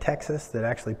station in Texas that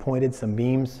actually pointed some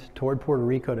beams toward Puerto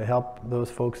Rico to help those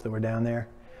folks that were down there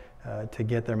to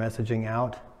get their messaging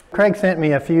out. Craig sent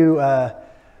me a few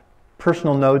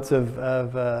personal notes of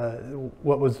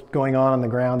what was going on the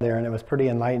ground there, and it was pretty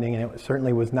enlightening, and it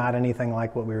certainly was not anything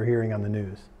like what we were hearing on the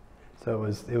news. So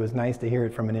it was nice to hear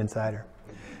it from an insider.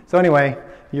 So anyway,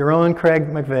 your own Craig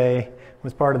McVeigh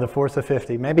was part of the force of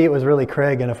 50. Maybe it was really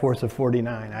Craig in a force of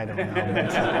 49, I don't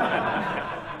know.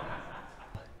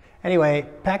 Anyway,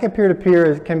 packet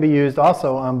peer-to-peer can be used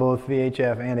also on both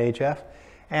VHF and HF.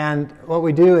 And what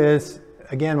we do is,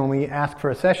 again, when we ask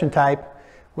for a session type,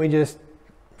 we just,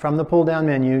 from the pull-down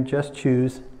menu, just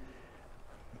choose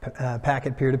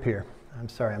packet peer-to-peer. I'm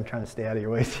sorry, I'm trying to stay out of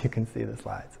your way so you can see the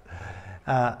slides.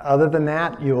 Other than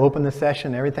that, you open the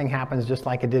session, everything happens just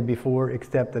like it did before,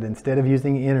 except that instead of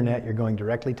using the internet, you're going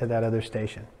directly to that other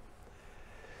station.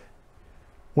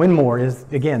 WinMore is,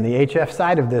 again, the HF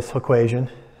side of this equation.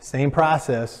 Same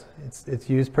process. It's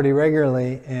used pretty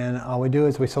regularly, and all we do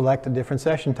is we select a different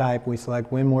session type. We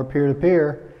select WinMore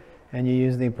peer-to-peer, and you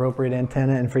use the appropriate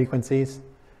antenna and frequencies,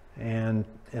 and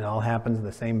it all happens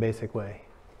the same basic way.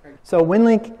 So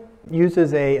Winlink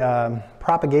uses a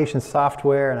propagation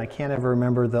software, and I can't ever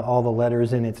remember all the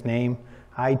letters in its name,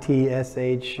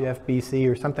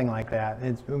 ITSHFBC or something like that.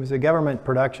 It was a government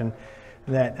production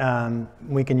that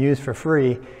we can use for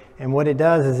free. And what it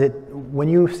does is when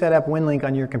you set up Winlink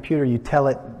on your computer, you tell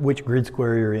it which grid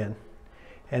square you're in.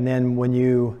 And then when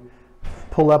you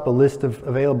pull up a list of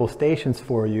available stations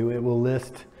for you, it will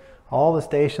list all the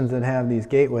stations that have these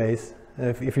gateways.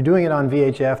 If you're doing it on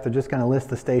VHF, they're just going to list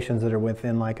the stations that are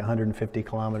within like 150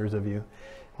 kilometers of you.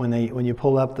 When you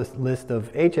pull up the list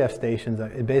of HF stations,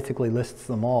 it basically lists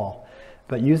them all.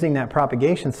 But using that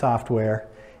propagation software,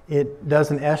 it does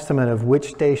an estimate of which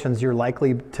stations you're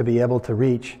likely to be able to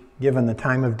reach given the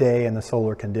time of day and the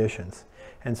solar conditions.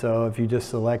 And so if you just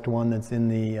select one that's in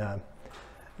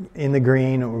the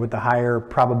green or with the higher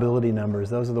probability numbers,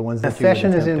 those are the ones that you would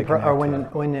attempt to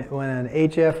connect to. When an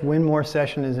HF WinMore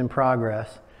session is in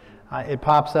progress, it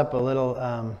pops up a little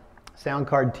sound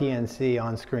card TNC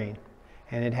on screen,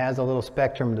 and it has a little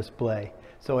spectrum display.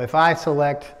 So if I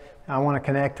select I want to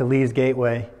connect to Lee's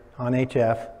Gateway on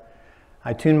HF,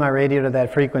 I tune my radio to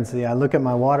that frequency, I look at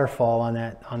my waterfall on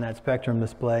that spectrum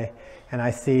display, and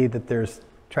I see that there's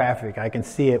traffic. I can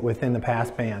see it within the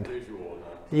passband.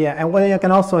 Yeah, and well, you can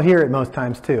also hear it most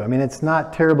times too. I mean, it's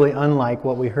not terribly unlike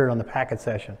what we heard on the packet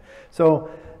session.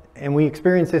 So, and we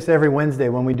experience this every Wednesday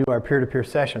when we do our peer-to-peer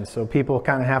sessions. So people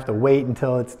kind of have to wait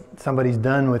until somebody's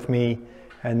done with me,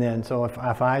 and then, so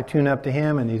if I tune up to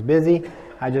him and he's busy,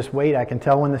 I just wait. I can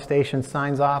tell when the station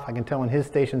signs off. I can tell when his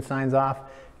station signs off.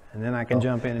 And then I can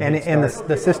jump in and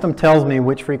the system tells me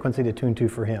which frequency to tune to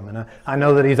for him. And I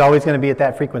know that he's always going to be at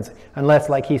that frequency, unless,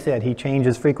 like he said, he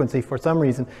changes frequency for some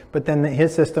reason, but then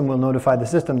his system will notify the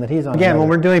system that he's on. Again, when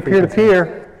we're doing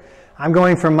peer-to-peer, I'm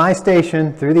going from my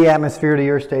station through the atmosphere to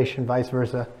your station, vice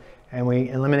versa, and we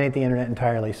eliminate the internet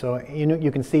entirely. So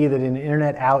you can see that in an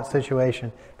internet out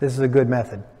situation, this is a good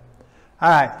method. All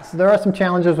right, so there are some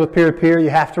challenges with peer-to-peer. You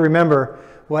have to remember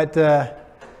what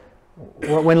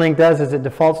Winlink does is it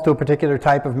defaults to a particular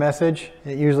type of message.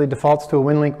 It usually defaults to a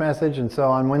Winlink message, and so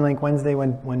on Winlink Wednesday,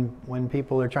 when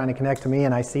people are trying to connect to me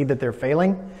and I see that they're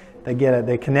failing, they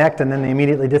connect and then they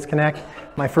immediately disconnect.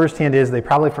 My first hint is they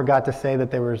probably forgot to say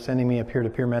that they were sending me a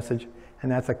peer-to-peer message,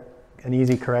 and that's an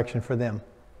easy correction for them.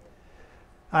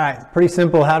 All right, pretty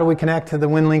simple. How do we connect to the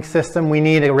Winlink system? We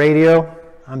need a radio.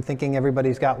 I'm thinking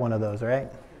everybody's got one of those, right?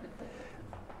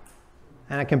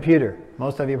 And a computer.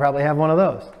 Most of you probably have one of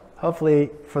those. Hopefully,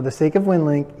 for the sake of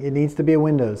Winlink, it needs to be a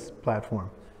Windows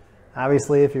platform.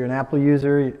 Obviously, if you're an Apple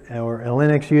user or a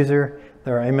Linux user,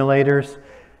 there are emulators.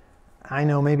 I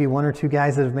know maybe one or two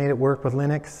guys that have made it work with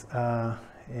Linux.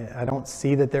 I don't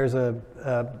see that there's a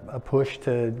push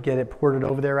to get it ported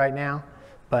over there right now,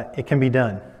 but it can be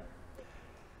done.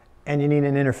 And you need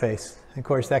an interface. Of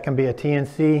course, that can be a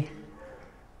TNC.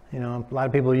 You know, a lot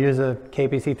of people use a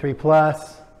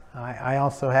KPC3+. I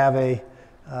also have a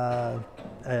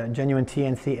genuine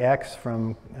TNC-X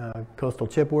from Coastal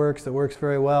Chipworks that works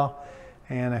very well,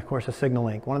 and of course a signal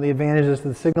link. One of the advantages of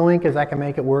the signal link is I can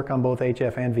make it work on both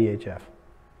HF and VHF.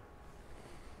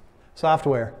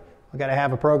 Software. We've got to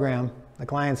have a program. The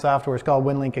client software is called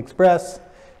Winlink Express.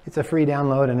 It's a free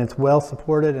download and it's well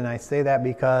supported, and I say that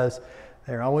because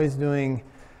they're always doing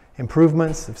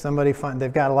improvements. If somebody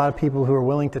they've got a lot of people who are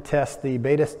willing to test the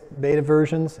beta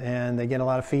versions, and they get a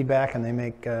lot of feedback, and they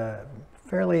make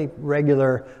fairly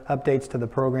regular updates to the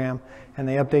program, and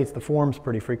they update the forms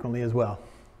pretty frequently as well.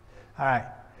 All right.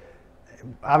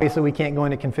 Obviously, we can't go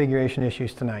into configuration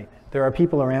issues tonight. There are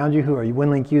people around you who are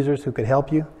Winlink users who could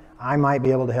help you. I might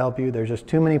be able to help you. There's just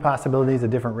too many possibilities, a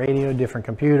different radio, different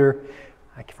computer.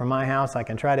 From my house, I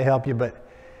can try to help you, but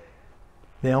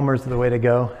the Elmer's the way to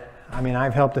go. I mean,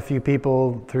 I've helped a few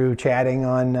people through chatting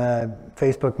on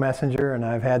Facebook Messenger, and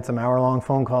I've had some hour-long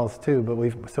phone calls too, but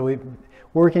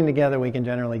working together, we can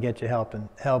generally get you helped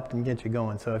and get you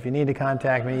going. So if you need to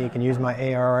contact me, you can use my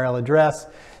ARRL address.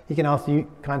 You can also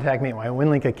contact me at my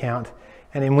Winlink account.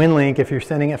 And in Winlink, if you're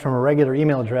sending it from a regular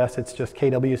email address, it's just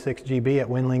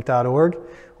kw6gb@winlink.org.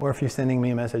 Or if you're sending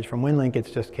me a message from Winlink,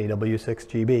 it's just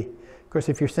kw6gb. Of course,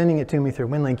 if you're sending it to me through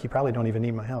Winlink, you probably don't even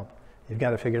need my help. You've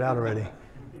got it figured out already.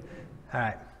 All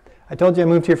right. I told you I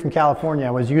moved here from California.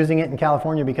 I was using it in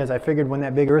California because I figured when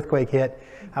that big earthquake hit,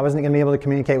 I wasn't going to be able to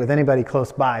communicate with anybody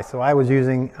close by. So I was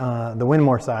using the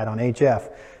Winmore side on HF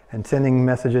and sending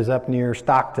messages up near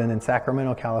Stockton and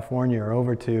Sacramento, California, or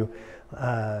over to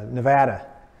Nevada.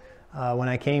 When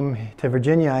I came to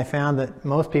Virginia, I found that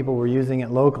most people were using it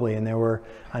locally, and there were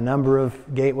a number of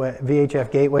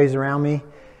VHF gateways around me,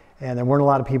 and there weren't a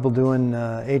lot of people doing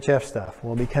HF stuff.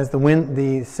 Well, because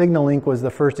the Signal Link was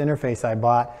the first interface I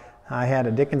bought, I had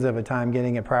a dickens of a time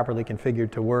getting it properly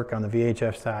configured to work on the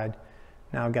VHF side.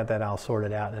 Now I've got that all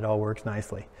sorted out, and it all works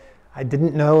nicely. I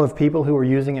didn't know of people who were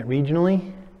using it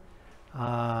regionally.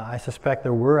 I suspect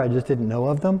there were, I just didn't know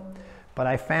of them. But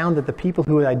I found that the people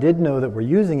who I did know that were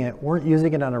using it weren't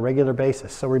using it on a regular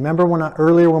basis. So remember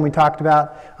earlier when we talked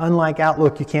about, unlike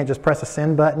Outlook, you can't just press a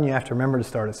send button, you have to remember to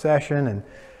start a session. And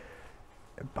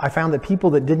I found that people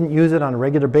that didn't use it on a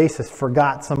regular basis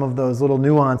forgot some of those little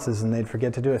nuances, and they'd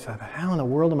forget to do it. So I thought, how in the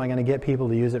world am I going to get people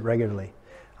to use it regularly?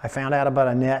 I found out about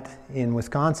a net in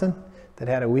Wisconsin that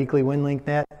had a weekly Winlink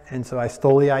net, and so I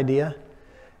stole the idea.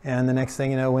 And the next thing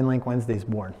you know, Winlink Wednesday is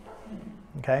born.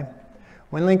 Okay?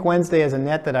 Winlink Wednesday is a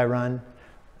net that I run.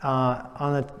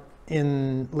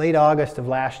 In late August of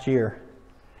last year,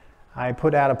 I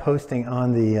put out a posting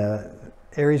on the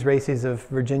Aries Races of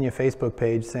Virginia Facebook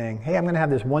page saying, hey, I'm going to have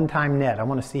this one-time net. I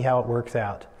want to see how it works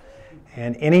out.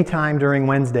 And anytime during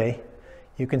Wednesday,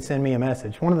 you can send me a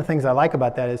message. One of the things I like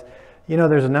about that is, you know,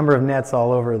 there's a number of nets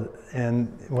all over, and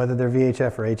whether they're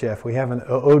VHF or HF. We have an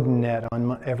Odin net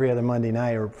on every other Monday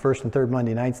night, or first and third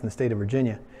Monday nights in the state of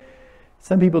Virginia.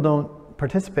 Some people don't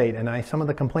participate, and some of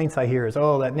the complaints I hear is,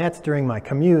 oh, that net's during my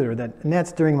commute, or that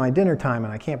net's during my dinner time,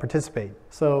 and I can't participate.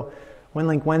 So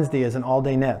Winlink Wednesday is an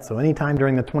all-day net, so anytime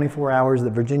during the 24 hours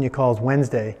that Virginia calls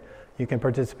Wednesday, you can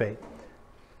participate.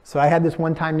 So I had this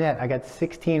one-time net. I got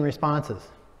 16 responses.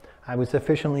 I was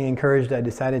sufficiently encouraged, I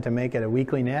decided to make it a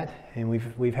weekly net, and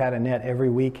we've had a net every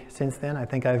week since then. I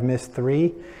think I've missed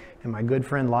 3, and my good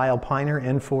friend Lyle Piner,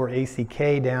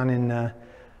 N4ACK, down in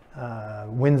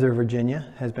Windsor,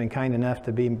 Virginia, has been kind enough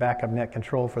to be backup net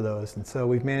control for those. And so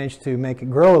we've managed to make it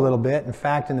grow a little bit. In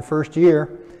fact, in the first year,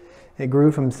 it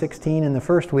grew from 16 in the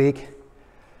first week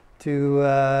to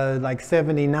like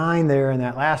 79 there in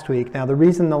that last week. Now, the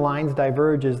reason the lines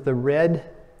diverge is the red,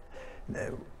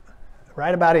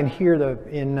 right about in here,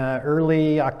 in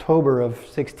early October of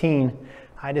 16,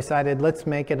 I decided let's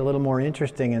make it a little more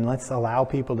interesting and let's allow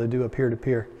people to do a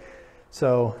peer-to-peer.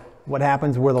 So what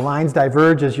happens where the lines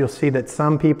diverge is you'll see that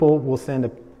some people will send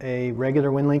a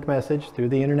regular Winlink message through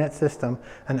the internet system,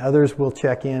 and others will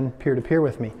check in peer-to-peer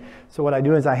with me. So what I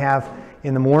do is I have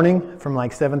in the morning from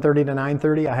like 7:30 to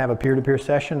 9:30, I have a peer-to-peer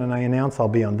session, and I announce I'll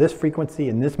be on this frequency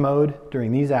in this mode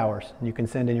during these hours, and you can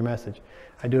send in your message.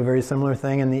 I do a very similar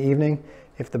thing in the evening.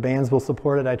 If the bands will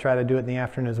support it, I try to do it in the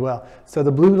afternoon as well. So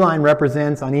the blue line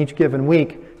represents on each given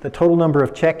week the total number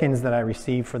of check-ins that I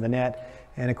receive for the net.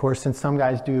 And of course, since some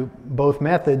guys do both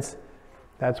methods,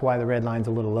 that's why the red line's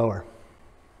a little lower.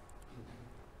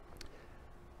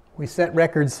 We set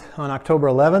records on October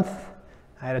 11th.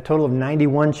 I had a total of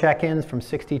 91 check-ins from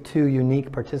 62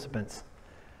 unique participants.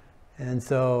 And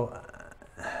so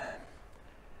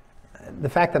the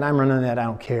fact that I'm running that, I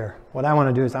don't care. What I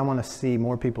want to do is I want to see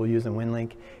more people using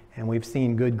Winlink, and we've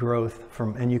seen good growth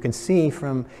and you can see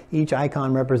from each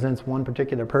icon represents one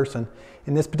particular person.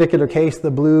 In this particular case,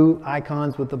 the blue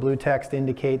icons with the blue text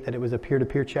indicate that it was a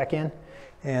peer-to-peer check-in,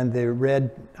 and the red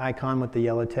icon with the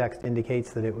yellow text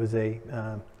indicates that it was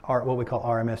what we call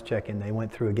RMS check-in. They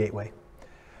went through a gateway.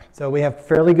 So we have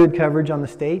fairly good coverage on the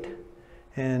state,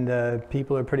 and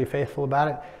people are pretty faithful about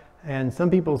it. And some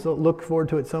people look forward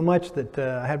to it so much that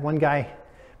I had one guy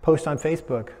post on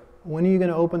Facebook, when are you going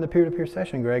to open the peer-to-peer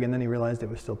session, Greg? And then he realized it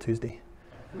was still Tuesday.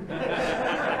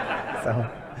 So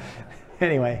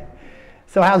anyway,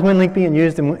 so how's Winlink being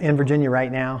used in Virginia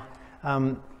right now?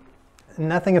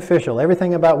 Nothing official.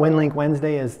 Everything about Winlink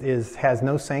Wednesday has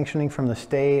no sanctioning from the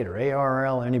state or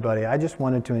ARRL or anybody. I just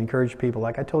wanted to encourage people,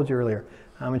 like I told you earlier,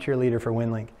 I'm a cheerleader for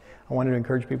Winlink. I wanted to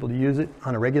encourage people to use it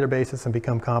on a regular basis and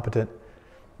become competent.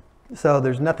 So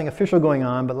there's nothing official going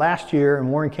on, but last year in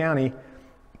Warren County,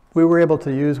 we were able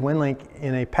to use Winlink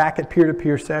in a packet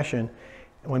peer-to-peer session.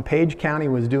 When Page County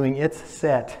was doing its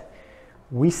set,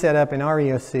 we set up an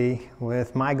REOC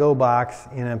with my Go box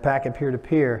in a packet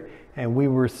peer-to-peer, and we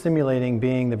were simulating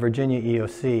being the Virginia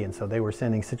EOC. And so they were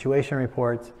sending situation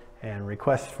reports and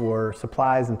requests for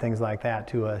supplies and things like that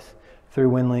to us through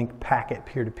Winlink packet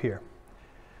peer-to-peer.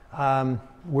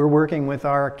 We're working with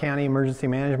our county emergency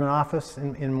management office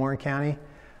in Warren County.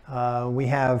 We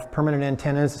have permanent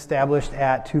antennas established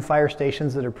at 2 fire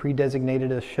stations that are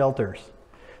pre-designated as shelters.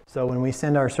 So when we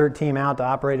send our CERT team out to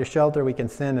operate a shelter, we can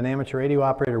send an amateur radio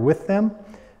operator with them,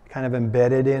 kind of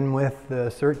embedded in with the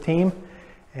CERT team,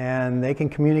 and they can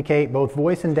communicate both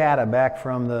voice and data back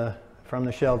from the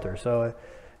shelter. So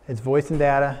it's voice and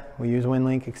data. We use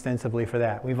Winlink extensively for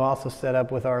that. We've also set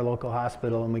up with our local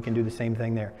hospital, and we can do the same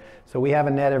thing there. So we have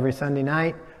a net every Sunday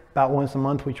night. About once a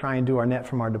month, we try and do our net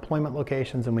from our deployment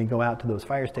locations, and we go out to those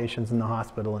fire stations in the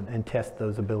hospital and test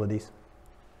those abilities.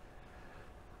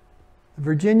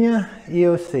 Virginia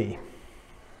EOC.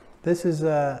 This is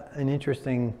an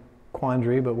interesting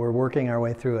quandary, but we're working our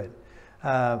way through it.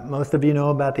 Most of you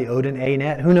know about the Odin A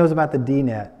net. Who knows about the D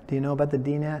net? Do you know about the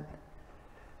D net?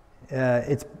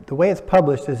 The way it's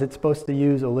published is it's supposed to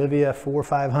use Olivia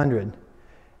 4500.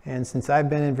 And since I've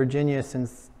been in Virginia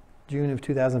since June of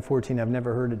 2014, I've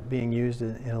never heard it being used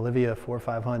in Olivia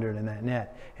 4500 in that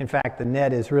net. In fact, the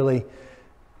net is really,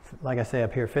 like I say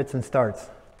up here, fits and starts.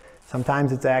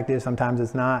 Sometimes it's active, sometimes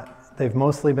it's not. They've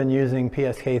mostly been using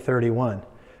PSK 31,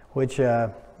 which,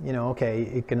 okay,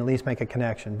 it can at least make a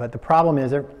connection. But the problem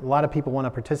is a lot of people want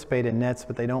to participate in nets,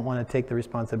 but they don't want to take the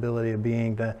responsibility of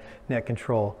being the net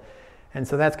control. And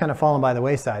so that's kind of fallen by the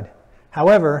wayside.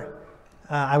 However,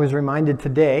 I was reminded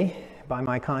today by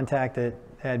my contact at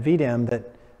VDEM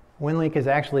that Winlink is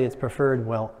actually its preferred,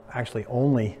 well, actually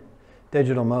only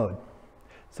digital mode.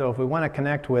 So if we want to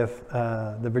connect with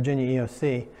the Virginia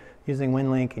EOC, using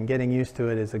Winlink and getting used to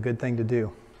it is a good thing to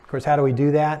do. Of course, how do we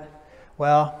do that?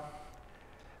 Well,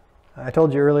 I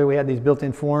told you earlier we had these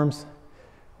built-in forms.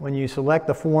 When you select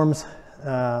the forms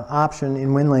option in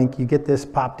Winlink, you get this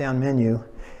pop-down menu,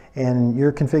 and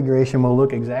your configuration will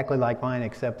look exactly like mine,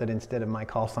 except that instead of my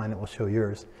call sign, it will show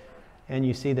yours. And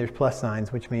you see there's plus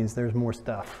signs, which means there's more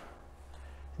stuff.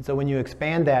 And so when you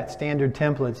expand that standard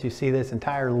templates, you see this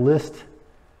entire list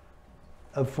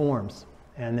of forms.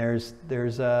 And there's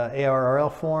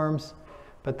ARRL forms,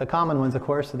 but the common ones, of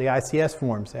course, are the ICS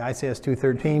forms, the ICS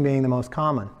 213 being the most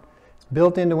common. It's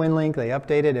built into Winlink. They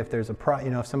update it if there's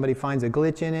if somebody finds a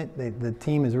glitch in it. The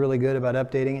team is really good about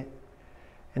updating it.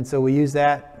 And so we use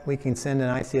that. We can send an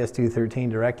ICS 213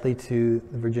 directly to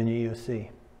the Virginia EOC.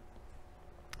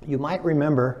 You might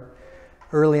remember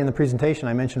early in the presentation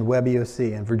I mentioned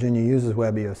WebEOC, and Virginia uses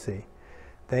WebEOC.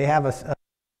 They have a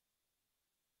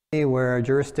where a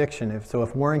jurisdiction, if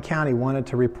Warren County wanted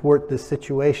to report this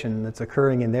situation that's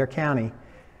occurring in their county,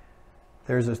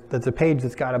 that's a page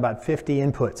that's got about 50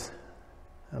 inputs,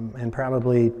 and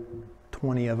probably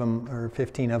 20 of them or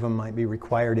 15 of them might be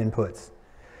required inputs.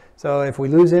 So if we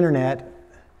lose internet,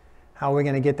 how are we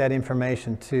going to get that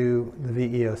information to the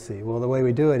VEOC? Well, the way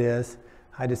we do it is,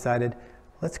 I decided,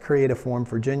 let's create a form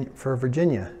for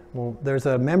Virginia. Well, there's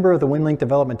a member of the Winlink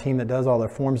development team that does all their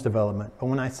forms development. But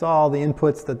when I saw all the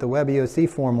inputs that the WebEOC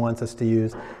form wants us to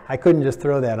use, I couldn't just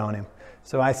throw that on him.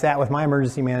 So I sat with my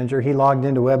emergency manager. He logged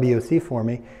into WebEOC for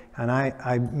me, and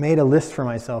I made a list for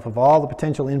myself of all the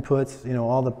potential inputs,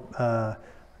 all the,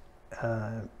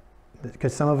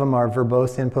 because some of them are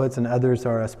verbose inputs and others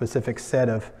are a specific set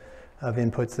of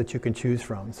inputs that you can choose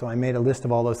from. So I made a list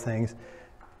of all those things.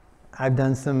 I've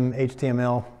done some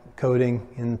HTML coding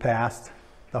in the past,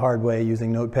 the hard way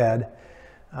using Notepad.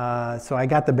 So I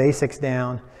got the basics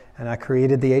down, and I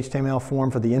created the HTML form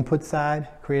for the input side,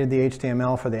 created the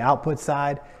HTML for the output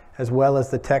side, as well as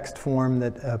the text form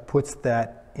that puts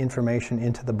that information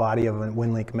into the body of a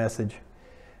Winlink message.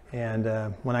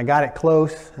 And when I got it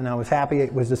close and I was happy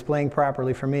it was displaying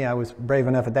properly for me, I was brave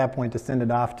enough at that point to send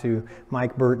it off to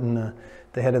Mike Burton,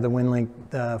 the head of the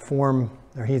Winlink form,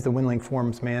 or he's the Winlink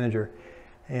forms manager.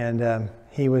 And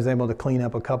he was able to clean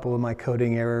up a couple of my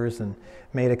coding errors and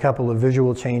made a couple of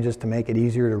visual changes to make it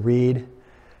easier to read.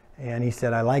 And he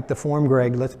said, I like the form,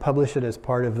 Greg, let's publish it as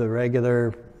part of the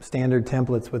regular standard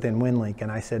templates within Winlink.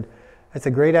 And I said, that's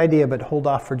a great idea, but hold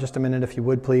off for just a minute if you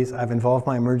would, please. I've involved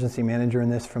my emergency manager in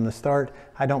this from the start.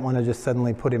 I don't want to just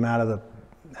suddenly put him out of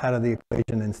the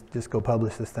equation and just go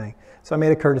publish this thing. So I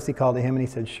made a courtesy call to him, and he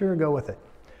said, sure, go with it.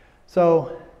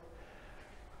 So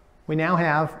we now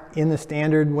have, in the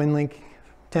standard Winlink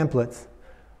templates,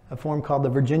 a form called the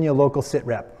Virginia Local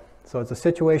SITREP. So it's a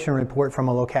situation report from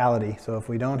a locality. So if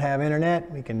we don't have internet,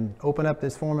 we can open up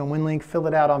this form in Winlink, fill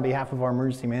it out on behalf of our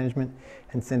emergency management,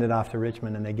 and send it off to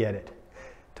Richmond, and they get it.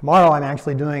 Tomorrow I'm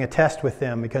actually doing a test with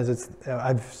them because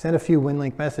I've sent a few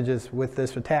Winlink messages with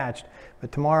this attached,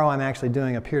 but tomorrow I'm actually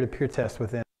doing a peer-to-peer test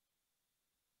with them.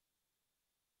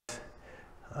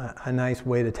 A nice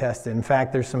way to test it. In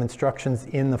fact, there's some instructions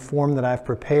in the form that I've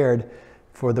prepared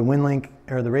for the Winlink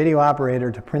or the radio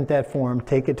operator to print that form,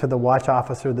 take it to the watch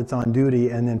officer that's on duty,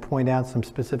 and then point out some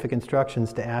specific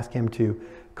instructions to ask him to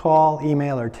call,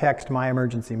 email, or text my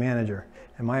emergency manager.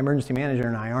 And my emergency manager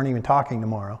and I aren't even talking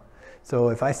tomorrow. So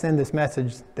if I send this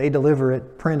message, they deliver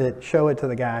it, print it, show it to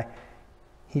the guy.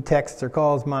 He texts or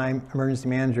calls my emergency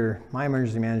manager. My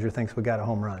emergency manager thinks we got a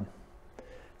home run.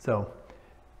 So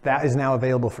that is now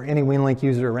available for any Winlink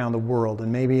user around the world.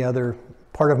 And maybe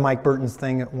part of Mike Burton's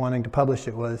thing wanting to publish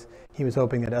it was he was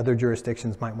hoping that other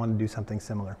jurisdictions might want to do something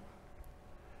similar.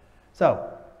 So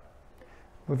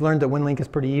we've learned that Winlink is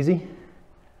pretty easy.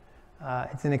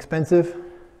 It's inexpensive,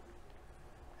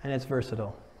 and it's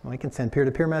versatile. We can send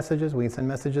peer-to-peer messages, we can send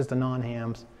messages to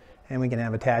non-hams, and we can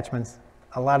have attachments.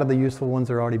 A lot of the useful ones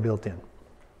are already built in.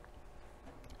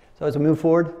 So as we move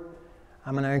forward,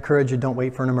 I'm going to encourage you, don't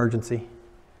wait for an emergency.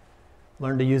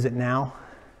 Learn to use it now.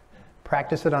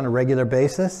 Practice it on a regular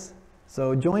basis.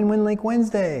 So join Winlink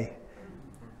Wednesday.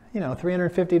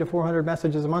 350 to 400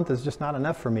 messages a month is just not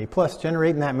enough for me. Plus,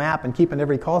 generating that map and keeping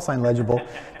every call sign legible,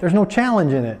 there's no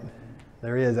challenge in it.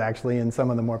 There is actually in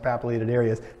some of the more populated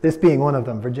areas, this being one of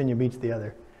them, Virginia Beach the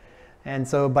other. And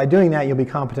so by doing that, you'll be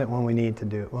competent when we need to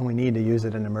use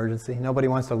it in an emergency. Nobody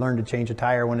wants to learn to change a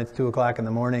tire when it's 2 o'clock in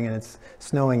the morning and it's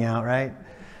snowing out, right?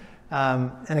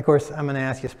 And of course, I'm going to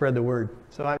ask you to spread the word.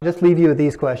 So I'll just leave you with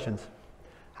these questions.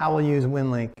 How will you use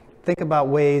Winlink? Think about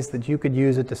ways that you could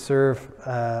use it to serve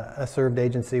a served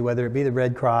agency, whether it be the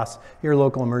Red Cross, your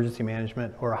local emergency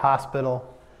management, or a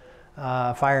hospital,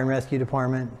 fire and rescue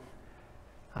department.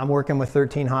 I'm working with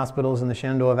 13 hospitals in the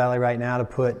Shenandoah Valley right now to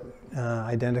put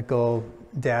identical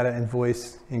data and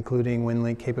voice, including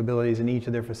Winlink capabilities in each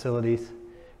of their facilities.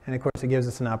 And of course, it gives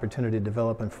us an opportunity to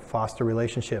develop and foster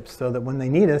relationships so that when they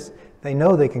need us, they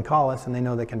know they can call us and they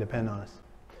know they can depend on us.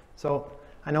 So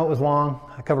I know it was long.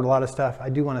 I covered a lot of stuff. I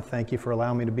do want to thank you for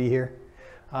allowing me to be here.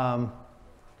 Are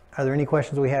there any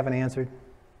questions we haven't answered?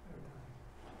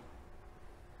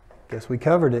 Guess we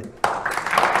covered it.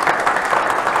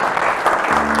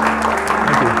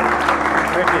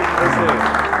 Thank you.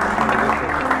 Appreciate it.